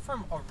is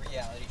from a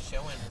reality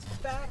show and is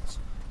fact,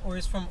 or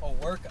is from a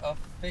work of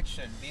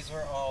fiction. These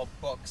are all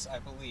books, I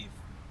believe.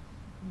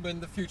 But in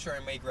the future,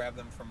 I may grab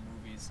them from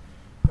movies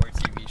or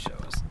TV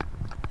shows.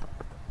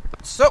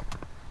 So,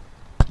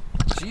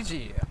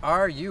 Gigi,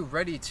 are you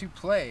ready to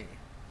play?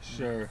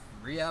 Sure.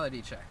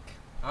 Reality Check.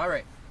 All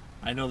right.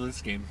 I know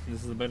this game.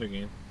 This is a better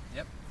game.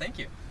 Yep, thank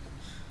you.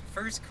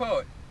 First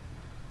quote.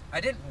 I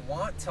didn't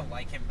want to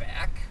like him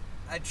back.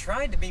 I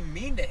tried to be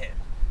mean to him.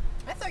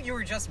 I thought you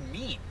were just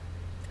mean.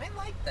 I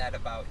like that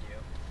about you.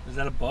 Is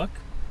that a book?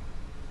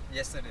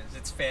 Yes, it is.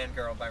 It's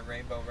Fangirl by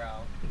Rainbow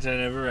Rowell. Which I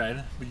never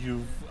read, but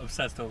you've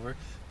obsessed over.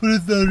 But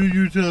it's not in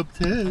your top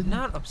 10. I'm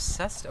not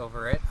obsessed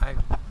over it. I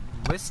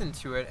listened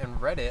to it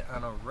and read it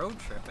on a road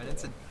trip, and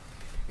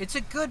it's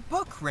a good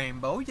book,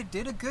 Rainbow. You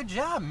did a good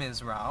job,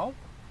 Ms. Rowell.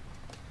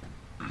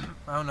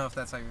 I don't know if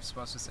that's how you're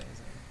supposed to say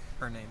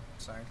her name.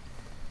 Sorry.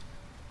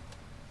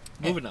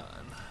 Moving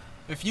on.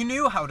 If you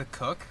knew how to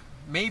cook,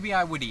 maybe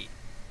I would eat.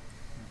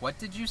 What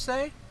did you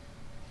say?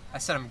 I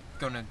said I'm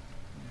going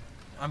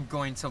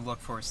to look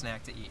for a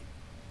snack to eat.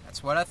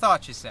 That's what I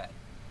thought you said.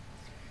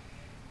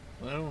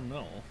 Well, I don't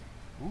know.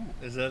 Ooh.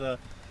 Is that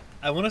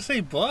I want to say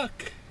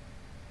book.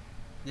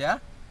 Yeah?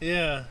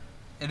 Yeah.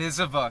 It is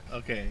a book.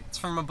 Okay. It's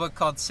from a book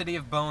called City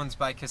of Bones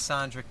by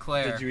Cassandra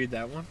Clare. Did you read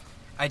that one?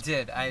 I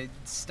did. I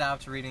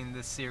stopped reading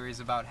this series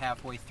about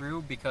halfway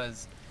through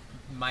because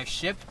my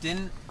ship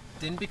didn't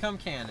become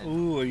canon.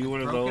 Ooh, are you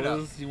one of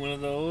those? You one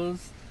of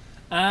those?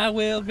 I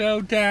will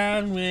go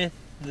down with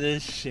the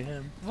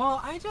ship. Well,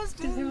 I just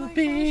didn't. There'll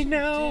be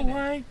no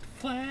white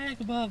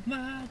flag above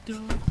my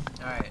door.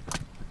 Alright.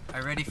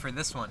 Are you ready for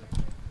this one?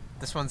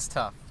 This one's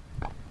tough.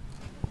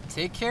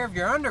 Take care of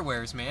your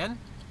underwears, man.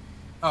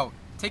 Oh,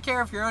 take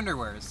care of your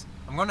underwears.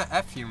 I'm gonna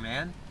F you,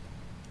 man.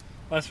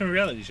 Well, that's from a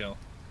reality show.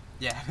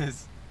 Yeah, it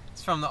is.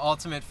 It's from The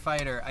Ultimate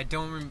Fighter. I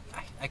don't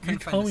I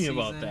couldn't find the season.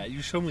 You told me about that.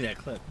 You showed me that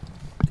clip.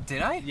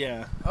 Did I?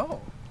 Yeah. Oh,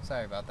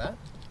 sorry about that.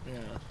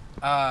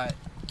 Yeah.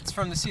 It's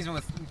from the season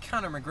with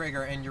Conor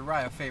McGregor and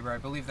Uriah Faber. I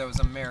believe that was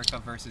America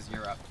versus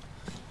Europe.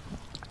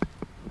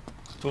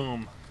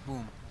 Boom.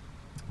 Boom.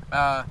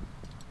 Can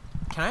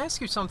I ask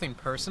you something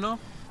personal?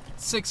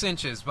 6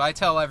 inches, but I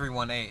tell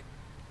everyone 8.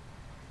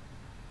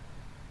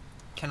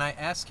 Can I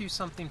ask you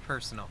something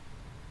personal?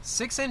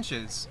 6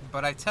 inches,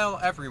 but I tell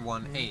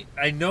everyone 8.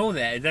 I know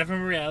that. Is that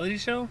from a reality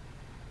show?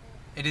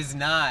 It is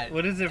not.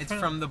 What is it from? from?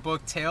 It's from the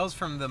book Tales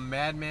from the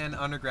Madman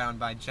Underground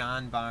by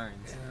John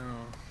Barnes.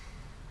 Oh.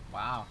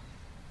 Wow.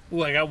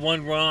 Ooh, I got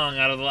one wrong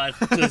out of the last...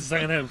 This is the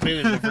second time I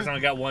played this. The first time I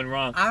got one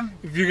wrong.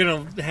 If you're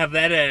going to have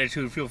that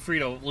attitude, feel free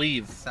to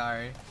leave.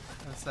 Sorry.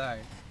 I'm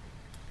sorry.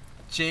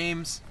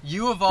 James,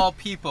 you of all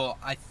people,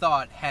 I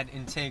thought had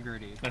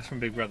integrity. That's from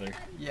Big Brother.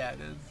 Yeah, it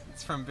is.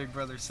 It's from Big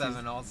Brother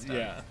 7 All-Stars.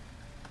 Yeah.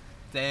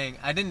 Dang,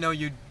 I didn't know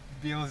you'd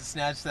be able to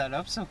snatch that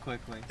up so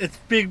quickly. It's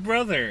Big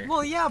Brother.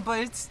 Well, yeah, but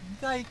it's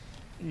like...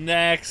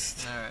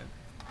 Next. Alright.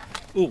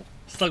 Ooh,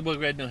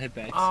 Slugbug Red, no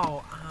hitbacks.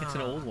 Oh, it's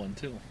an old one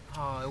too.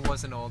 Oh, it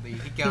was an oldie.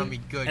 He got me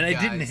good, and I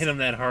guys. didn't hit him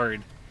that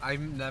hard.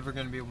 I'm never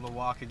gonna be able to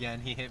walk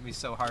again. He hit me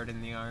so hard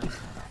in the arm.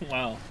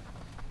 Wow.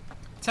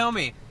 Tell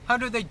me, how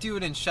do they do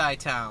it in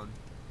Chi-Town?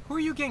 Who are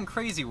you getting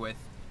crazy with?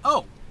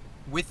 Oh,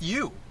 with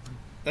you.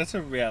 That's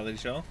a reality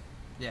show.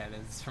 Yeah, it is.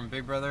 It's from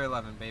Big Brother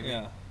 11, baby.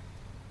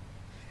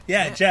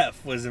 Yeah,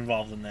 Jeff was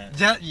involved in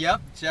that.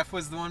 Yep, Jeff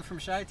was the one from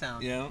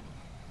Chi-Town. Yeah.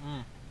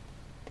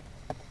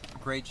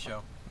 Great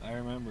show. I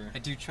remember. I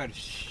do try to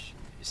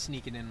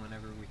sneak it in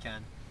whenever we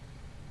can.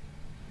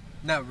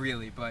 Not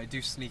really, but I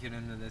do sneak it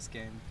into this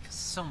game because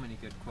so many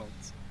good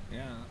quotes.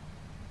 Yeah.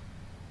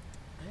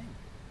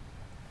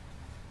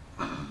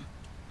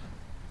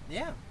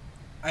 Yeah.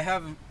 I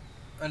have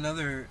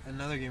another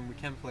game we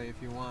can play if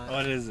you want.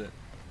 What is it?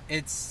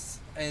 It's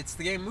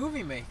the game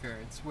Movie Maker.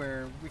 It's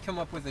where we come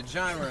up with a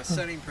genre, a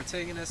setting,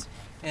 protagonist,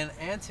 and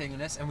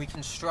antagonist, and we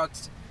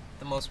construct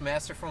the most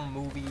masterful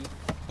movie,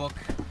 book,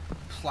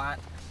 plot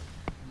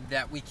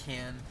that we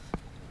can.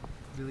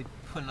 Really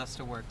putting us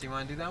to work. Do you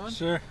want to do that one?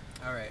 Sure.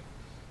 All right.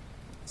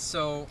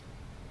 So,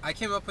 I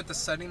came up with the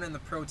setting and the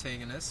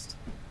protagonist,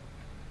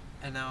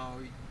 and now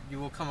you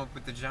will come up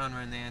with the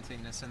genre and the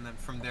antagonist, and then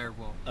from there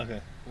we'll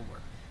work.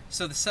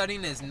 So the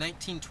setting is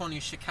 1920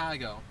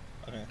 Chicago.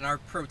 Okay. And our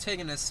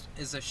protagonist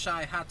is a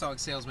shy hot dog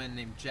salesman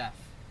named Jeff.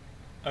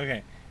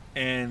 Okay.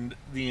 And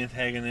the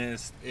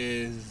antagonist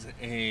is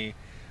a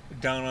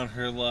down on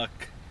her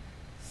luck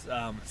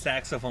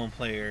saxophone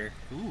player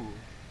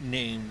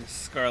named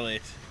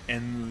Scarlett,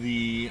 and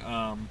the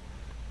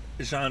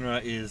genre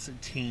is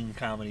teen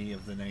comedy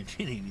of the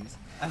 1980s.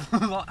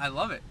 I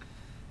love it.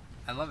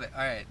 All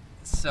right.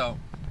 So,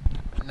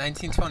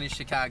 1920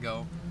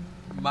 Chicago,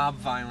 mob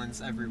violence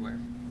everywhere.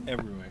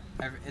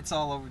 It's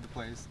all over the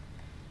place.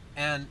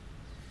 And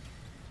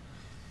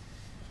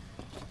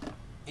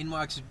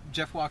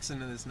Jeff walks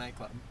into this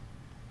nightclub.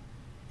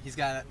 He's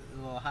got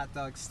a little hot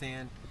dog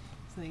stand.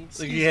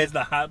 So he has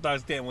the hot dog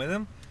stand with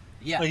him?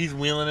 Yeah. Like he's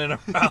wheeling it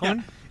around?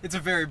 Yeah. It's a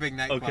very big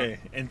nightclub. Okay.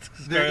 And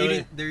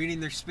they're eating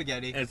their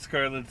spaghetti. And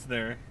Scarlett's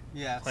there.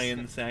 Yeah.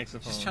 Playing the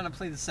saxophone. She's trying to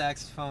play the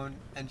saxophone,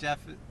 and Jeff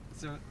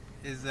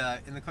is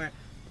in the corner.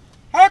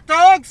 Hot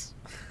dogs!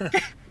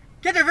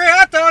 Get the free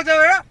hot dogs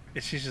over here!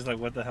 And she's just like,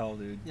 what the hell,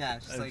 dude? Yeah,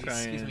 she's like,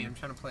 excuse me, I'm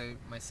trying to play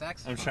my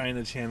saxophone. I'm trying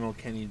to channel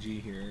Kenny G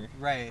here.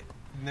 Right.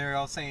 And they're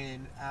all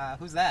saying,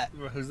 who's that?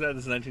 Who's that?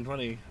 This is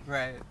 1920.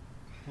 Right.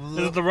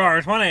 This is the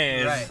Roar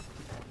 20s. Right.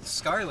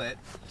 Scarlett,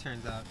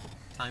 turns out,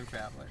 time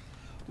traveler.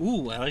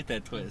 Ooh, I like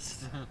that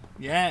twist. Mm-hmm.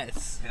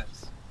 Yes.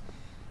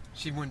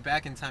 She went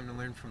back in time to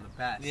learn from the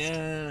best.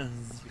 Yes.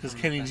 Because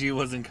Kenny G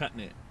wasn't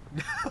cutting it.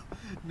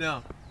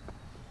 No.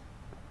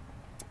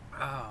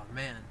 Oh,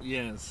 man.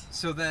 Yes.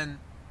 So then,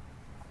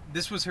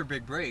 this was her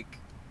big break.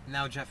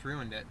 Now Jeff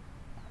ruined it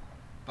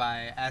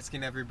by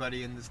asking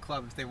everybody in this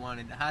club if they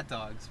wanted hot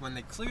dogs when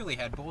they clearly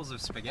had bowls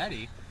of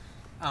spaghetti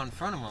out in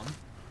front of them.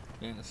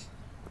 Yes.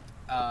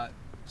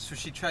 So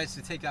she tries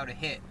to take out a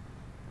hit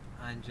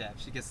on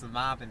Jeff. She gets the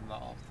mob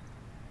involved.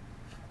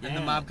 And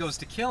the mob goes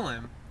to kill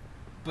him,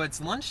 but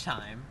it's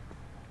lunchtime.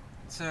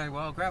 So,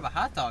 well, grab a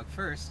hot dog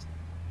first.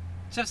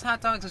 Jeff's hot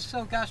dogs are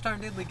so gosh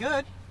darn diddly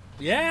good.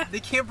 Yeah. They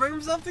can't bring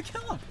themselves to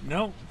kill him.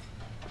 Nope.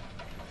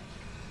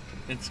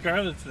 And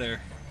Scarlett's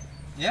there.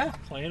 Yeah.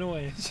 Playing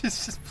away.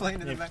 She's just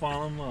playing in the back. They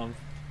fall in love.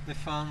 They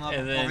fall in love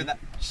over that.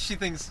 She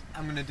thinks,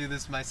 I'm going to do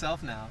this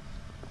myself now.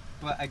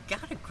 But I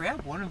got to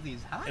grab one of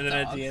these hot dogs. And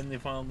then at the end they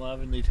fall in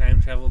love and they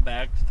time travel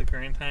back to the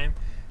current time.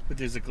 But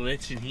there's a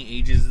glitch and he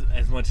ages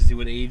as much as he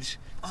would age.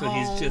 So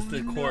he's just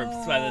a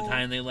corpse by the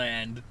time they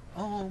land.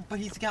 Oh, but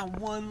he's got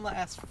one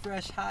last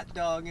fresh hot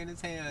dog in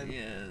his hand.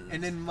 Yes.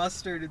 And in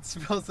mustard it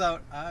spells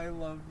out, I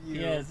love you.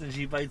 Yes, and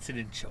she bites it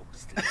and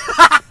chokes it.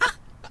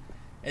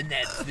 And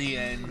that's the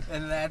end.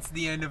 And that's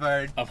the end of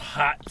our... Of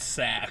Hot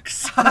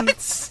Sacks.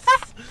 Hot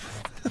Sacks?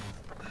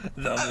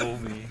 The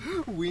movie.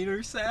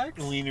 Wiener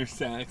Sacks? Wiener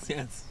Sacks,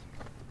 yes.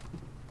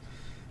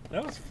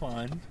 That was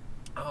fun.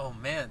 Oh,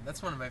 man.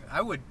 That's one of my...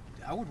 I would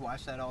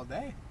watch that all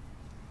day.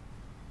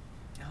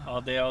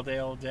 All day, all day,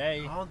 all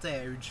day. All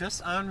day,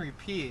 just on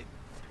repeat.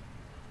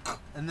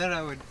 And then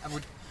I would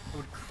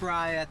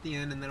cry at the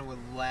end, and then I would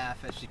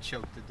laugh as she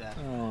choked to death.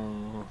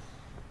 Oh,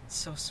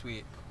 so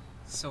sweet,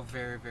 so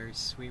very, very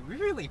sweet. We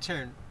really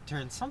turned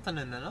something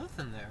into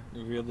nothing there.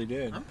 we really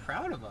did. I'm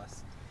proud of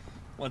us.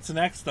 What's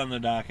next on the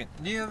docket?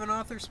 Do you have an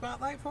author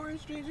spotlight for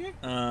us,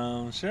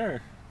 JG?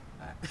 Sure.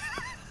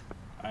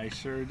 I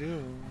sure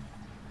do.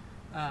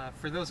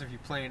 For those of you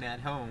playing at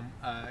home,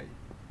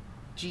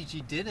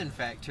 Gigi did in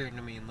fact turn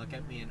to me and look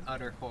at me in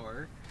utter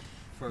horror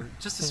for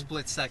just a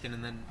split second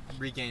and then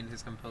regained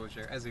his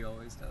composure, as he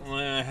always does. Well,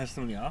 I have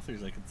so many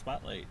authors I can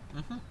spotlight.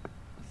 Mm-hmm.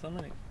 So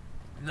many.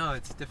 No,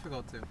 it's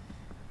difficult to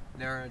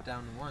narrow it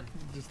down to one.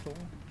 Just the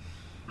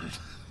one.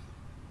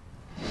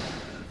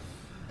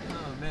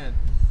 Oh, man.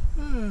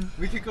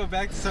 We could go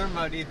back to talking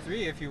about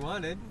E3 if you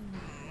wanted.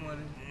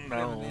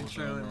 No, an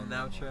intro no, and an no.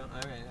 outro.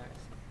 All right.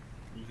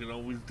 You can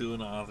always do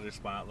an author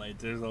spotlight.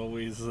 There's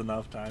always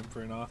enough time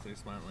for an author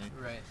spotlight.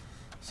 Right.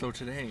 So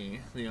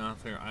today, the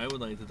author I would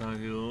like to talk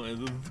to is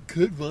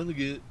Kurt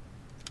Vonnegut.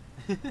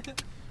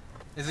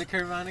 Is it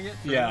Kurt Vonnegut?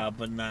 Yeah,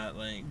 but not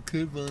like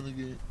Kurt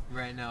Vonnegut.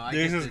 Right now,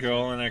 there's this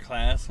girl in our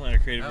class, in our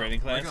creative writing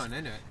class, we're going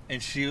into it.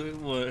 and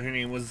her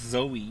name was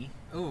Zoe.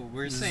 Oh,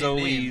 we're saying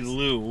Zoe names.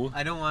 Lou.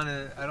 I don't want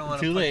to.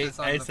 Too put late. This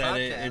on I the said podcast.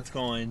 it. It's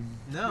going.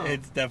 No,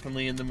 it's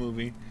definitely in the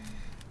movie.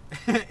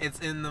 It's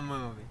in the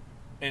movie.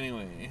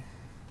 Anyway,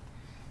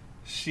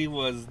 she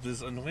was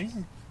this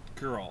annoying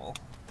girl,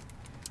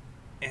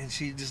 and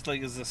she just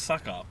like is a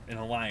suck up and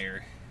a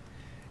liar.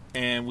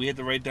 And we had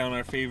to write down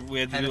our favorite. We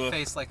had to do a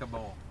face like a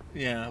bowl.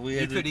 Yeah,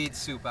 you could eat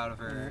soup out of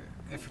her.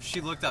 If she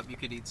looked up, you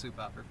could eat soup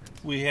out of her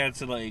face. We had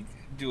to like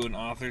do an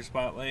author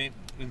spotlight,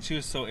 and she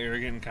was so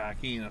arrogant and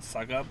cocky and a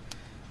suck up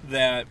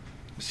that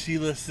she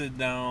listed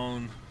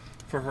down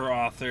for her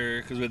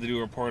author, because we had to do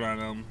a report on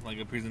him, like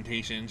a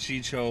presentation.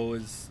 She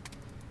chose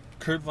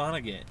Kurt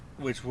Vonnegut,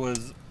 which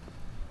was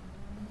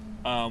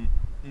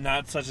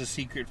not such a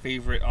secret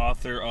favorite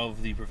author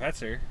of the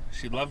professor.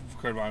 She loved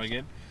Kurt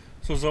Vonnegut.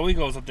 So Zoe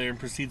goes up there and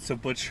proceeds to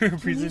butcher her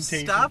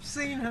presentation. Stop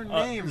saying her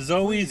name.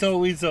 Zoe.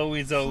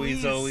 Please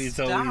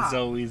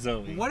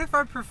Stop. What if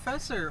our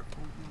professor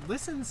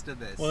listens to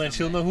this? Well, then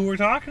she'll know who we're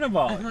talking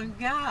about. Oh my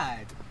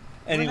god.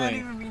 Anyway, we're not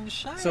even being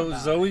shy so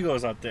about Zoe it.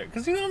 goes up there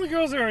because you know the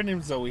girls are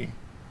named Zoe.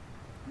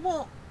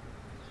 Well,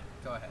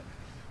 go ahead.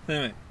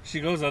 Anyway, she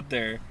goes up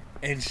there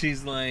and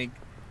she's like,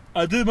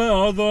 "I did my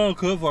author on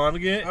Kurt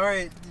Vonnegut." All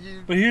right,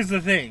 but here's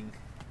the thing.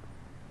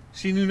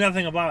 She knew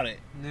nothing about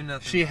it. Knew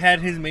nothing. She had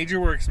his major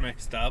works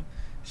mixed up.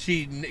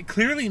 She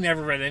clearly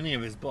never read any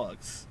of his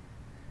books,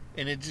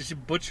 and it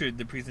just butchered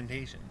the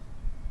presentation.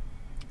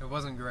 It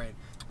wasn't great.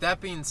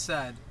 That being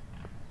said,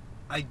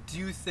 I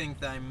do think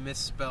that I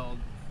misspelled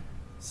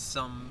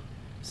some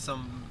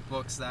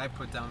books that I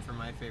put down for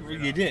my favorite.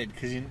 You did,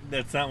 because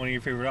that's not one of your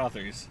favorite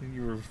authors.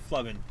 You were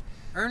flubbing.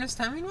 Ernest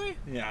Hemingway?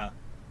 Yeah.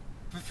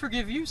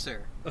 Forgive you,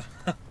 sir.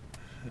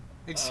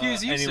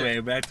 Excuse you, anyway,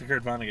 sir. back to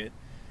Kurt Vonnegut.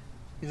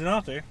 He's an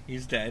author.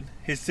 He's dead.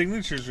 His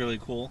signature is really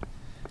cool.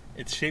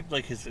 It's shaped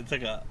like it's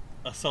like a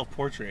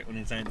self-portrait when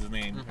he signs his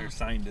name, or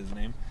signed his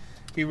name.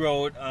 He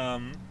wrote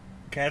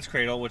Cat's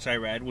Cradle, which I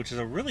read, which is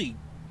a really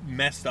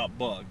messed up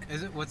book.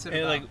 Is it? What's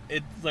it about?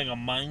 It's like a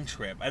mind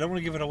trip. I don't want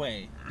to give it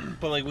away,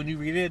 but like when you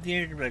read it at the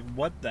end, you're like,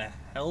 "What the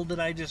hell did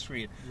I just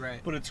read?"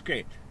 Right. But it's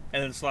great.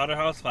 And then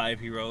Slaughterhouse 5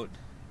 he wrote,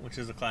 which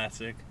is a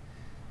classic.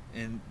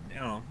 And, you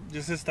know,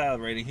 just his style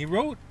of writing. He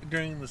wrote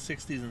during the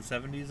 60s and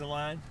 70s a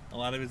lot. A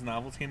lot of his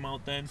novels came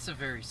out then. It's a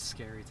very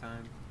scary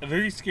time. A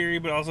very scary,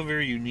 but also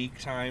very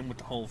unique time with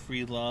the whole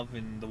free love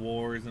and the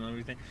wars and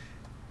everything.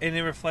 And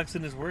it reflects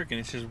in his work, and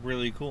it's just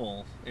really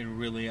cool and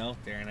really out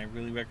there. And I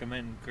really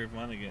recommend Kurt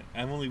Vonnegut.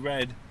 I've only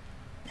read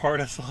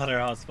part of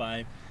Slaughterhouse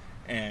 5,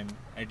 and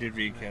I did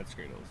read Cat's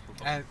Cradle.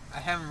 I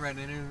haven't read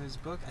any of his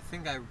book. I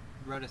think I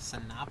read a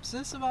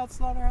synopsis about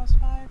Slaughterhouse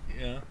 5.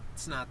 Yeah.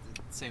 It's not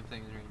the same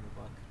thing as reading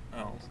the book.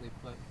 Obviously,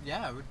 but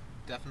yeah, I would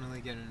definitely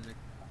get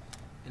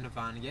into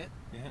Vonnegut.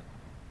 Yeah,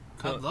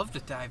 I'd love to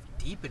dive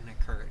deep into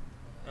Kurt.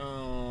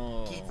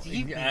 Oh, get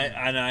deep.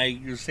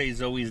 You say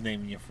Zoe's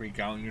name and you freak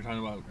out, and you're talking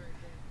about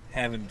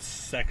having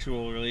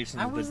sexual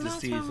relations with the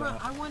deceased.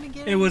 I want to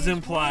get. It was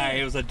implied.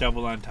 It was a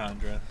double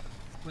entendre.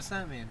 What's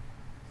that mean?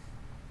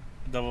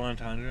 Double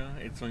entendre.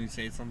 It's when you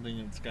say something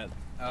and it's got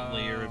a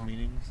layer of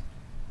meanings.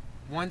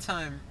 One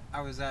time I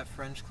was at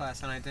French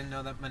class and I didn't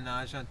know that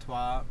menage a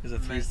trois was a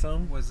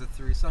threesome.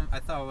 I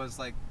thought it was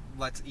like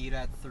let's eat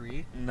at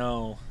 3.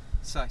 No.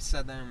 So I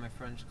said that in my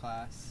French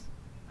class,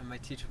 and my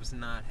teacher was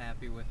not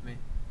happy with me.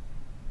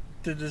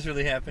 Did this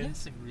really happen?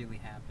 Yes, it really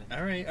happened.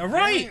 All right. All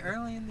right. Really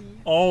early in the year.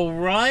 All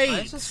right.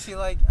 I just feel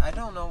like I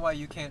don't know why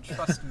you can't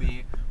trust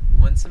me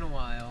once in a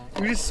while.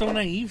 You're just so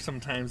naive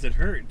sometimes. It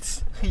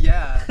hurts.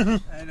 Yeah,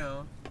 I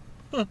know.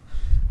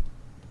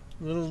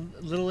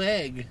 Little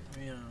egg.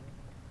 Yeah.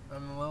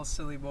 I'm a little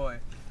silly boy.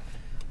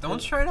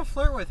 Don't try to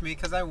flirt with me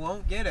because I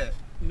won't get it.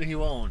 He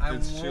won't. I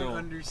it's won't true.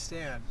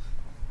 understand.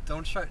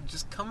 Don't try.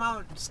 Just come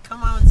out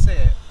and say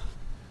it.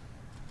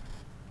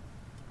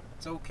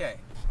 It's okay.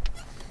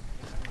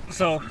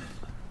 So,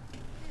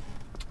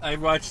 I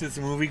watched this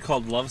movie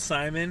called Love,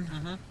 Simon.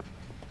 Mm-hmm.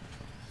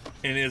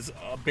 And it's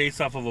based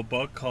off of a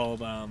book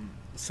called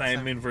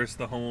Simon vs.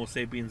 the Homo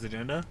Sapiens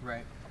Agenda.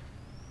 Right.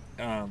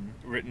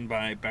 Written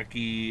by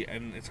Becky,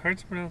 and it's hard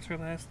to pronounce her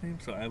last name,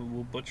 so I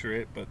will butcher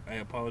it, but I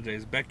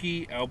apologize.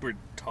 Becky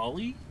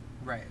Albertalli?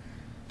 Right.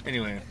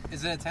 Anyway.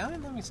 Is it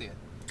Italian? Let me see it.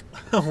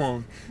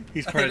 Well,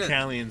 he's part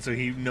Italian, so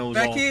he knows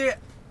Becky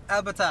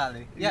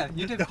Albertalli. Yeah,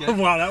 you did good.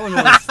 Wow, that was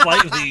only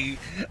slightly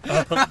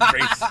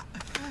race.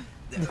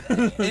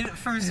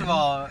 First of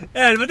all,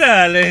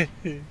 Albertalli.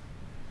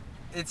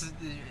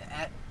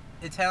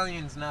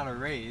 Italian's not a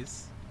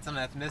race. It's an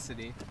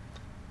ethnicity.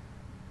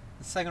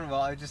 Second of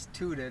all, I just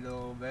tooted a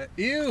little bit.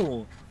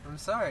 Ew. I'm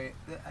sorry.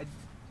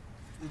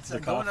 It's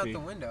going out the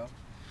window.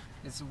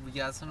 We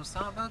got some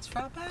Starbucks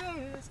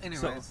frappes.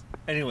 Anyways.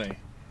 Anyway,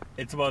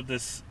 it's about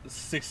this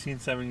 16,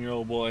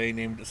 17-year-old boy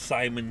named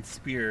Simon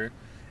Spear,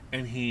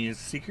 and he is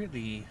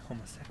secretly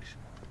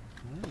homosexual.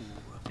 Ooh.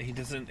 he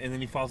doesn't, and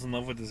then he falls in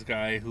love with this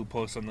guy who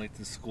posts on like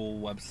the school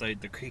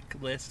website, the Creek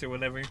List or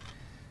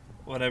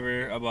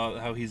whatever, about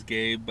how he's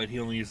gay, but he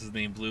only uses the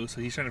name Blue.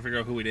 So he's trying to figure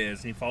out who it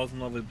is, and he falls in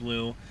love with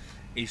Blue.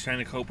 He's trying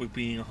to cope with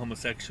being a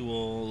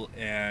homosexual,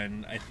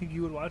 and I think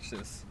you would watch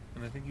this,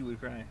 and I think you would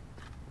cry.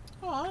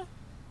 Aw,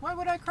 why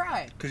would I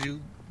cry? Because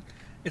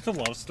it's a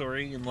love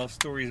story, and love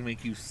stories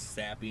make you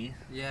sappy.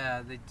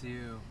 Yeah, they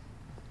do.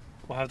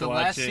 We'll have The to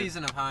watch last it.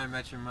 season of How I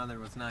Met Your Mother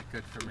was not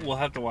good for me. We'll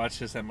have to watch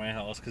this at my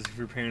house, because if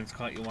your parents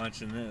caught you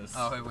watching this,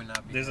 Oh, it would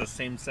not be. there's a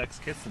same-sex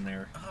kiss in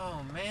there.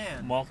 Oh,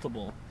 man.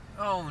 Multiple.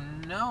 Oh,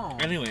 no.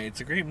 Anyway, it's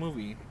a great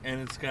movie,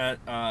 and it's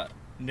got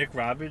Nick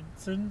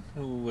Robinson,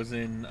 who was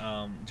in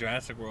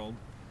Jurassic World.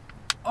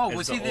 Oh, as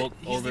was the he the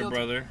older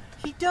brother?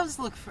 He does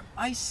look.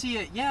 I see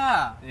it.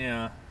 Yeah.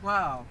 Yeah.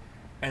 Wow.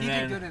 And he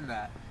then, did good in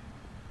that.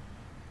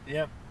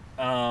 Yep.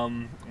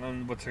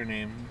 What's her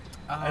name?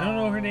 I don't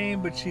know her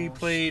name, but she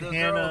played the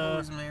Hannah. girl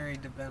who's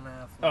married to Ben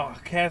Affleck. Oh,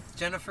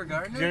 Jennifer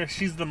Gardner.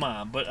 She's the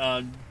mom, but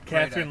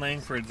Catherine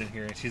Langford's in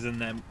here, and she's in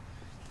that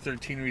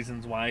 13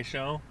 Reasons Why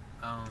show.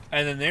 Oh.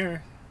 And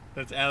then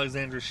that's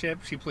Alexandra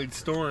Shipp. She played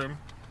Storm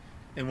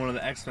in one of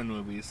the X-Men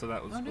movies, so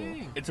that was cool.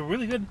 Dang. It's a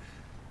really good.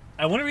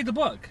 I want to read the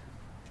book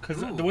because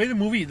the way the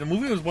movie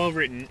was well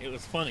written. It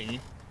was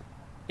funny.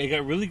 It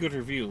got really good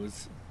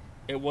reviews.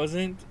 It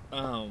wasn't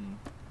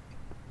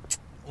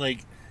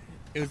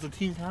it was a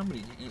teen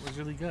comedy. It was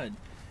really good.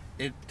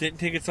 It didn't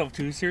take itself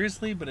too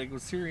seriously, but it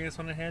was serious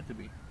when it had to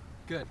be.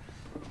 Good.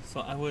 So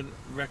I would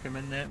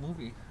recommend that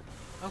movie.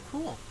 Oh,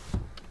 cool.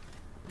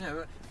 Yeah,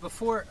 but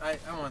before I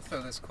want to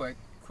throw this quick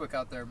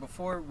out there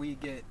before we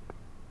get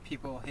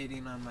people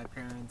hating on my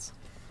parents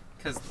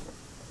because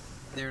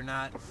they're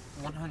not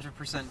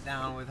 100%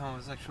 down with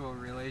homosexual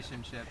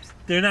relationships.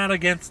 They're not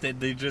against it.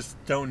 They just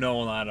don't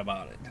know a lot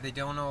about it. They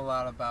don't know a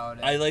lot about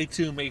it. I like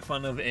to make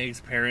fun of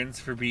Egg's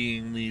parents for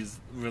being these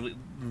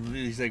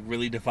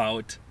really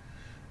devout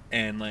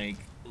and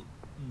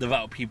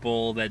devout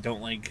people that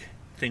don't like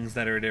things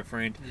that are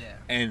different. Yeah.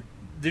 And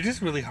they're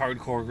just really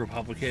hardcore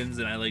Republicans,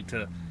 and I like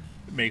to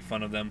make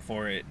fun of them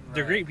for it. Right.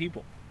 They're great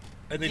people,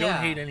 and they don't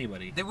hate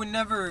anybody. They would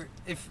never,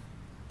 if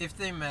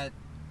they met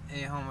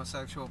a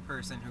homosexual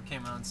person who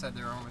came out and said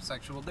they're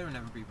homosexual, they would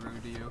never be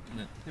rude to you.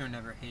 No. They would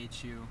never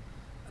hate you.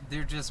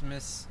 They're just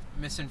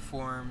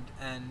misinformed,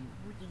 and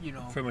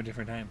from a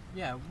different time.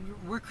 Yeah,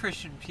 we're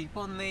Christian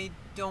people, and they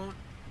don't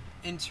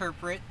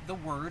interpret the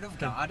Word of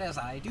God as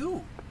I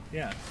do.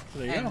 Yeah, so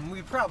there you and go.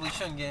 We probably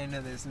shouldn't get into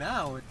this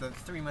now with the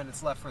 3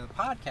 minutes left for the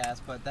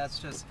podcast, but that's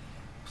just,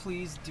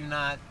 please do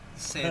not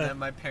say that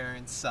my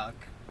parents suck.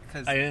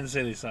 Cause I didn't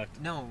say they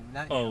sucked. No,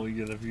 not you. Oh,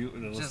 you're the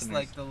listeners. Just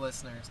like the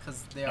listeners,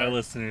 because they are. Our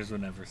listeners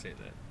would never say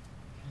that.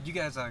 You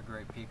guys are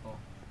great people.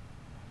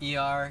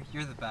 ER,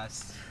 you're the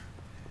best.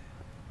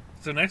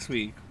 So next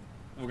week,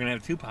 we're going to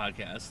have 2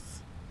 podcasts.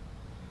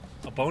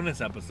 A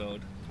bonus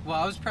episode.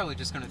 Well, I was probably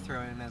just going to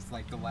throw it in as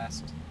the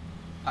last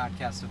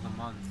podcast of the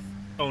month.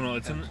 Oh no,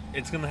 it's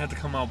going to have to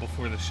come out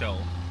before the show.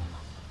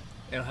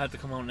 It'll have to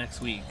come out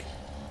next week.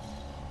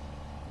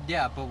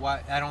 Yeah, but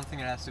why? I don't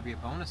think it has to be a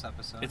bonus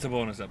episode. It's a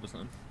bonus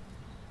episode.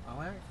 Oh, all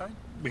right, fine.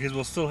 Because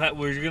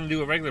we're going to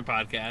do a regular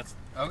podcast.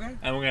 Okay.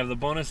 And we're going to have the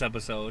bonus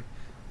episode,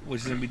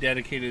 which is going to be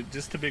dedicated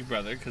just to Big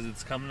Brother, because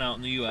it's coming out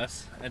in the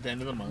U.S. at the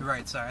end of the month.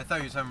 Right, sorry. I thought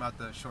you were talking about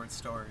the short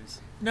stories.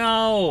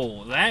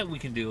 No, that we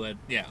can do it.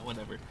 Yeah,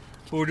 whatever.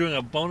 But we're doing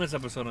a bonus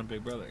episode on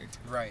Big Brother.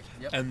 Right,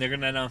 yep. And they're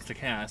going to announce the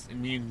cast,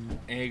 and me and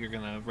Egg are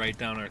going to write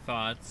down our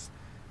thoughts,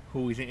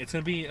 who we think. It's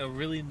going to be a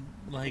really,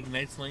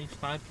 nice length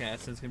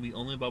podcast, and it's going to be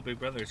only about Big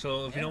Brother.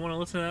 So if you don't want to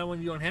listen to that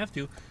one, you don't have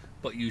to,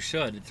 but you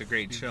should. It's a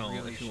great show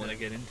really if you want to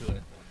get into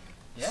it.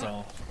 Yeah.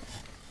 So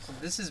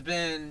this has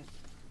been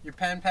your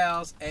pen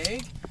pals,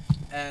 Egg,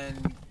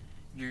 and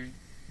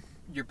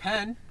your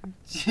pen,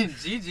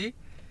 Gigi.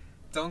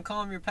 Don't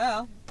call him your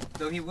pal,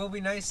 though he will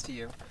be nice to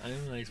you. I'm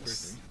a nice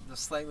person.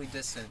 Slightly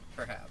distant,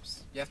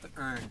 perhaps. You have to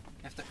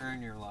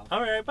earn your love.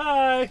 All right,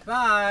 bye.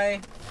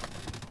 Bye.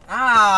 Ah.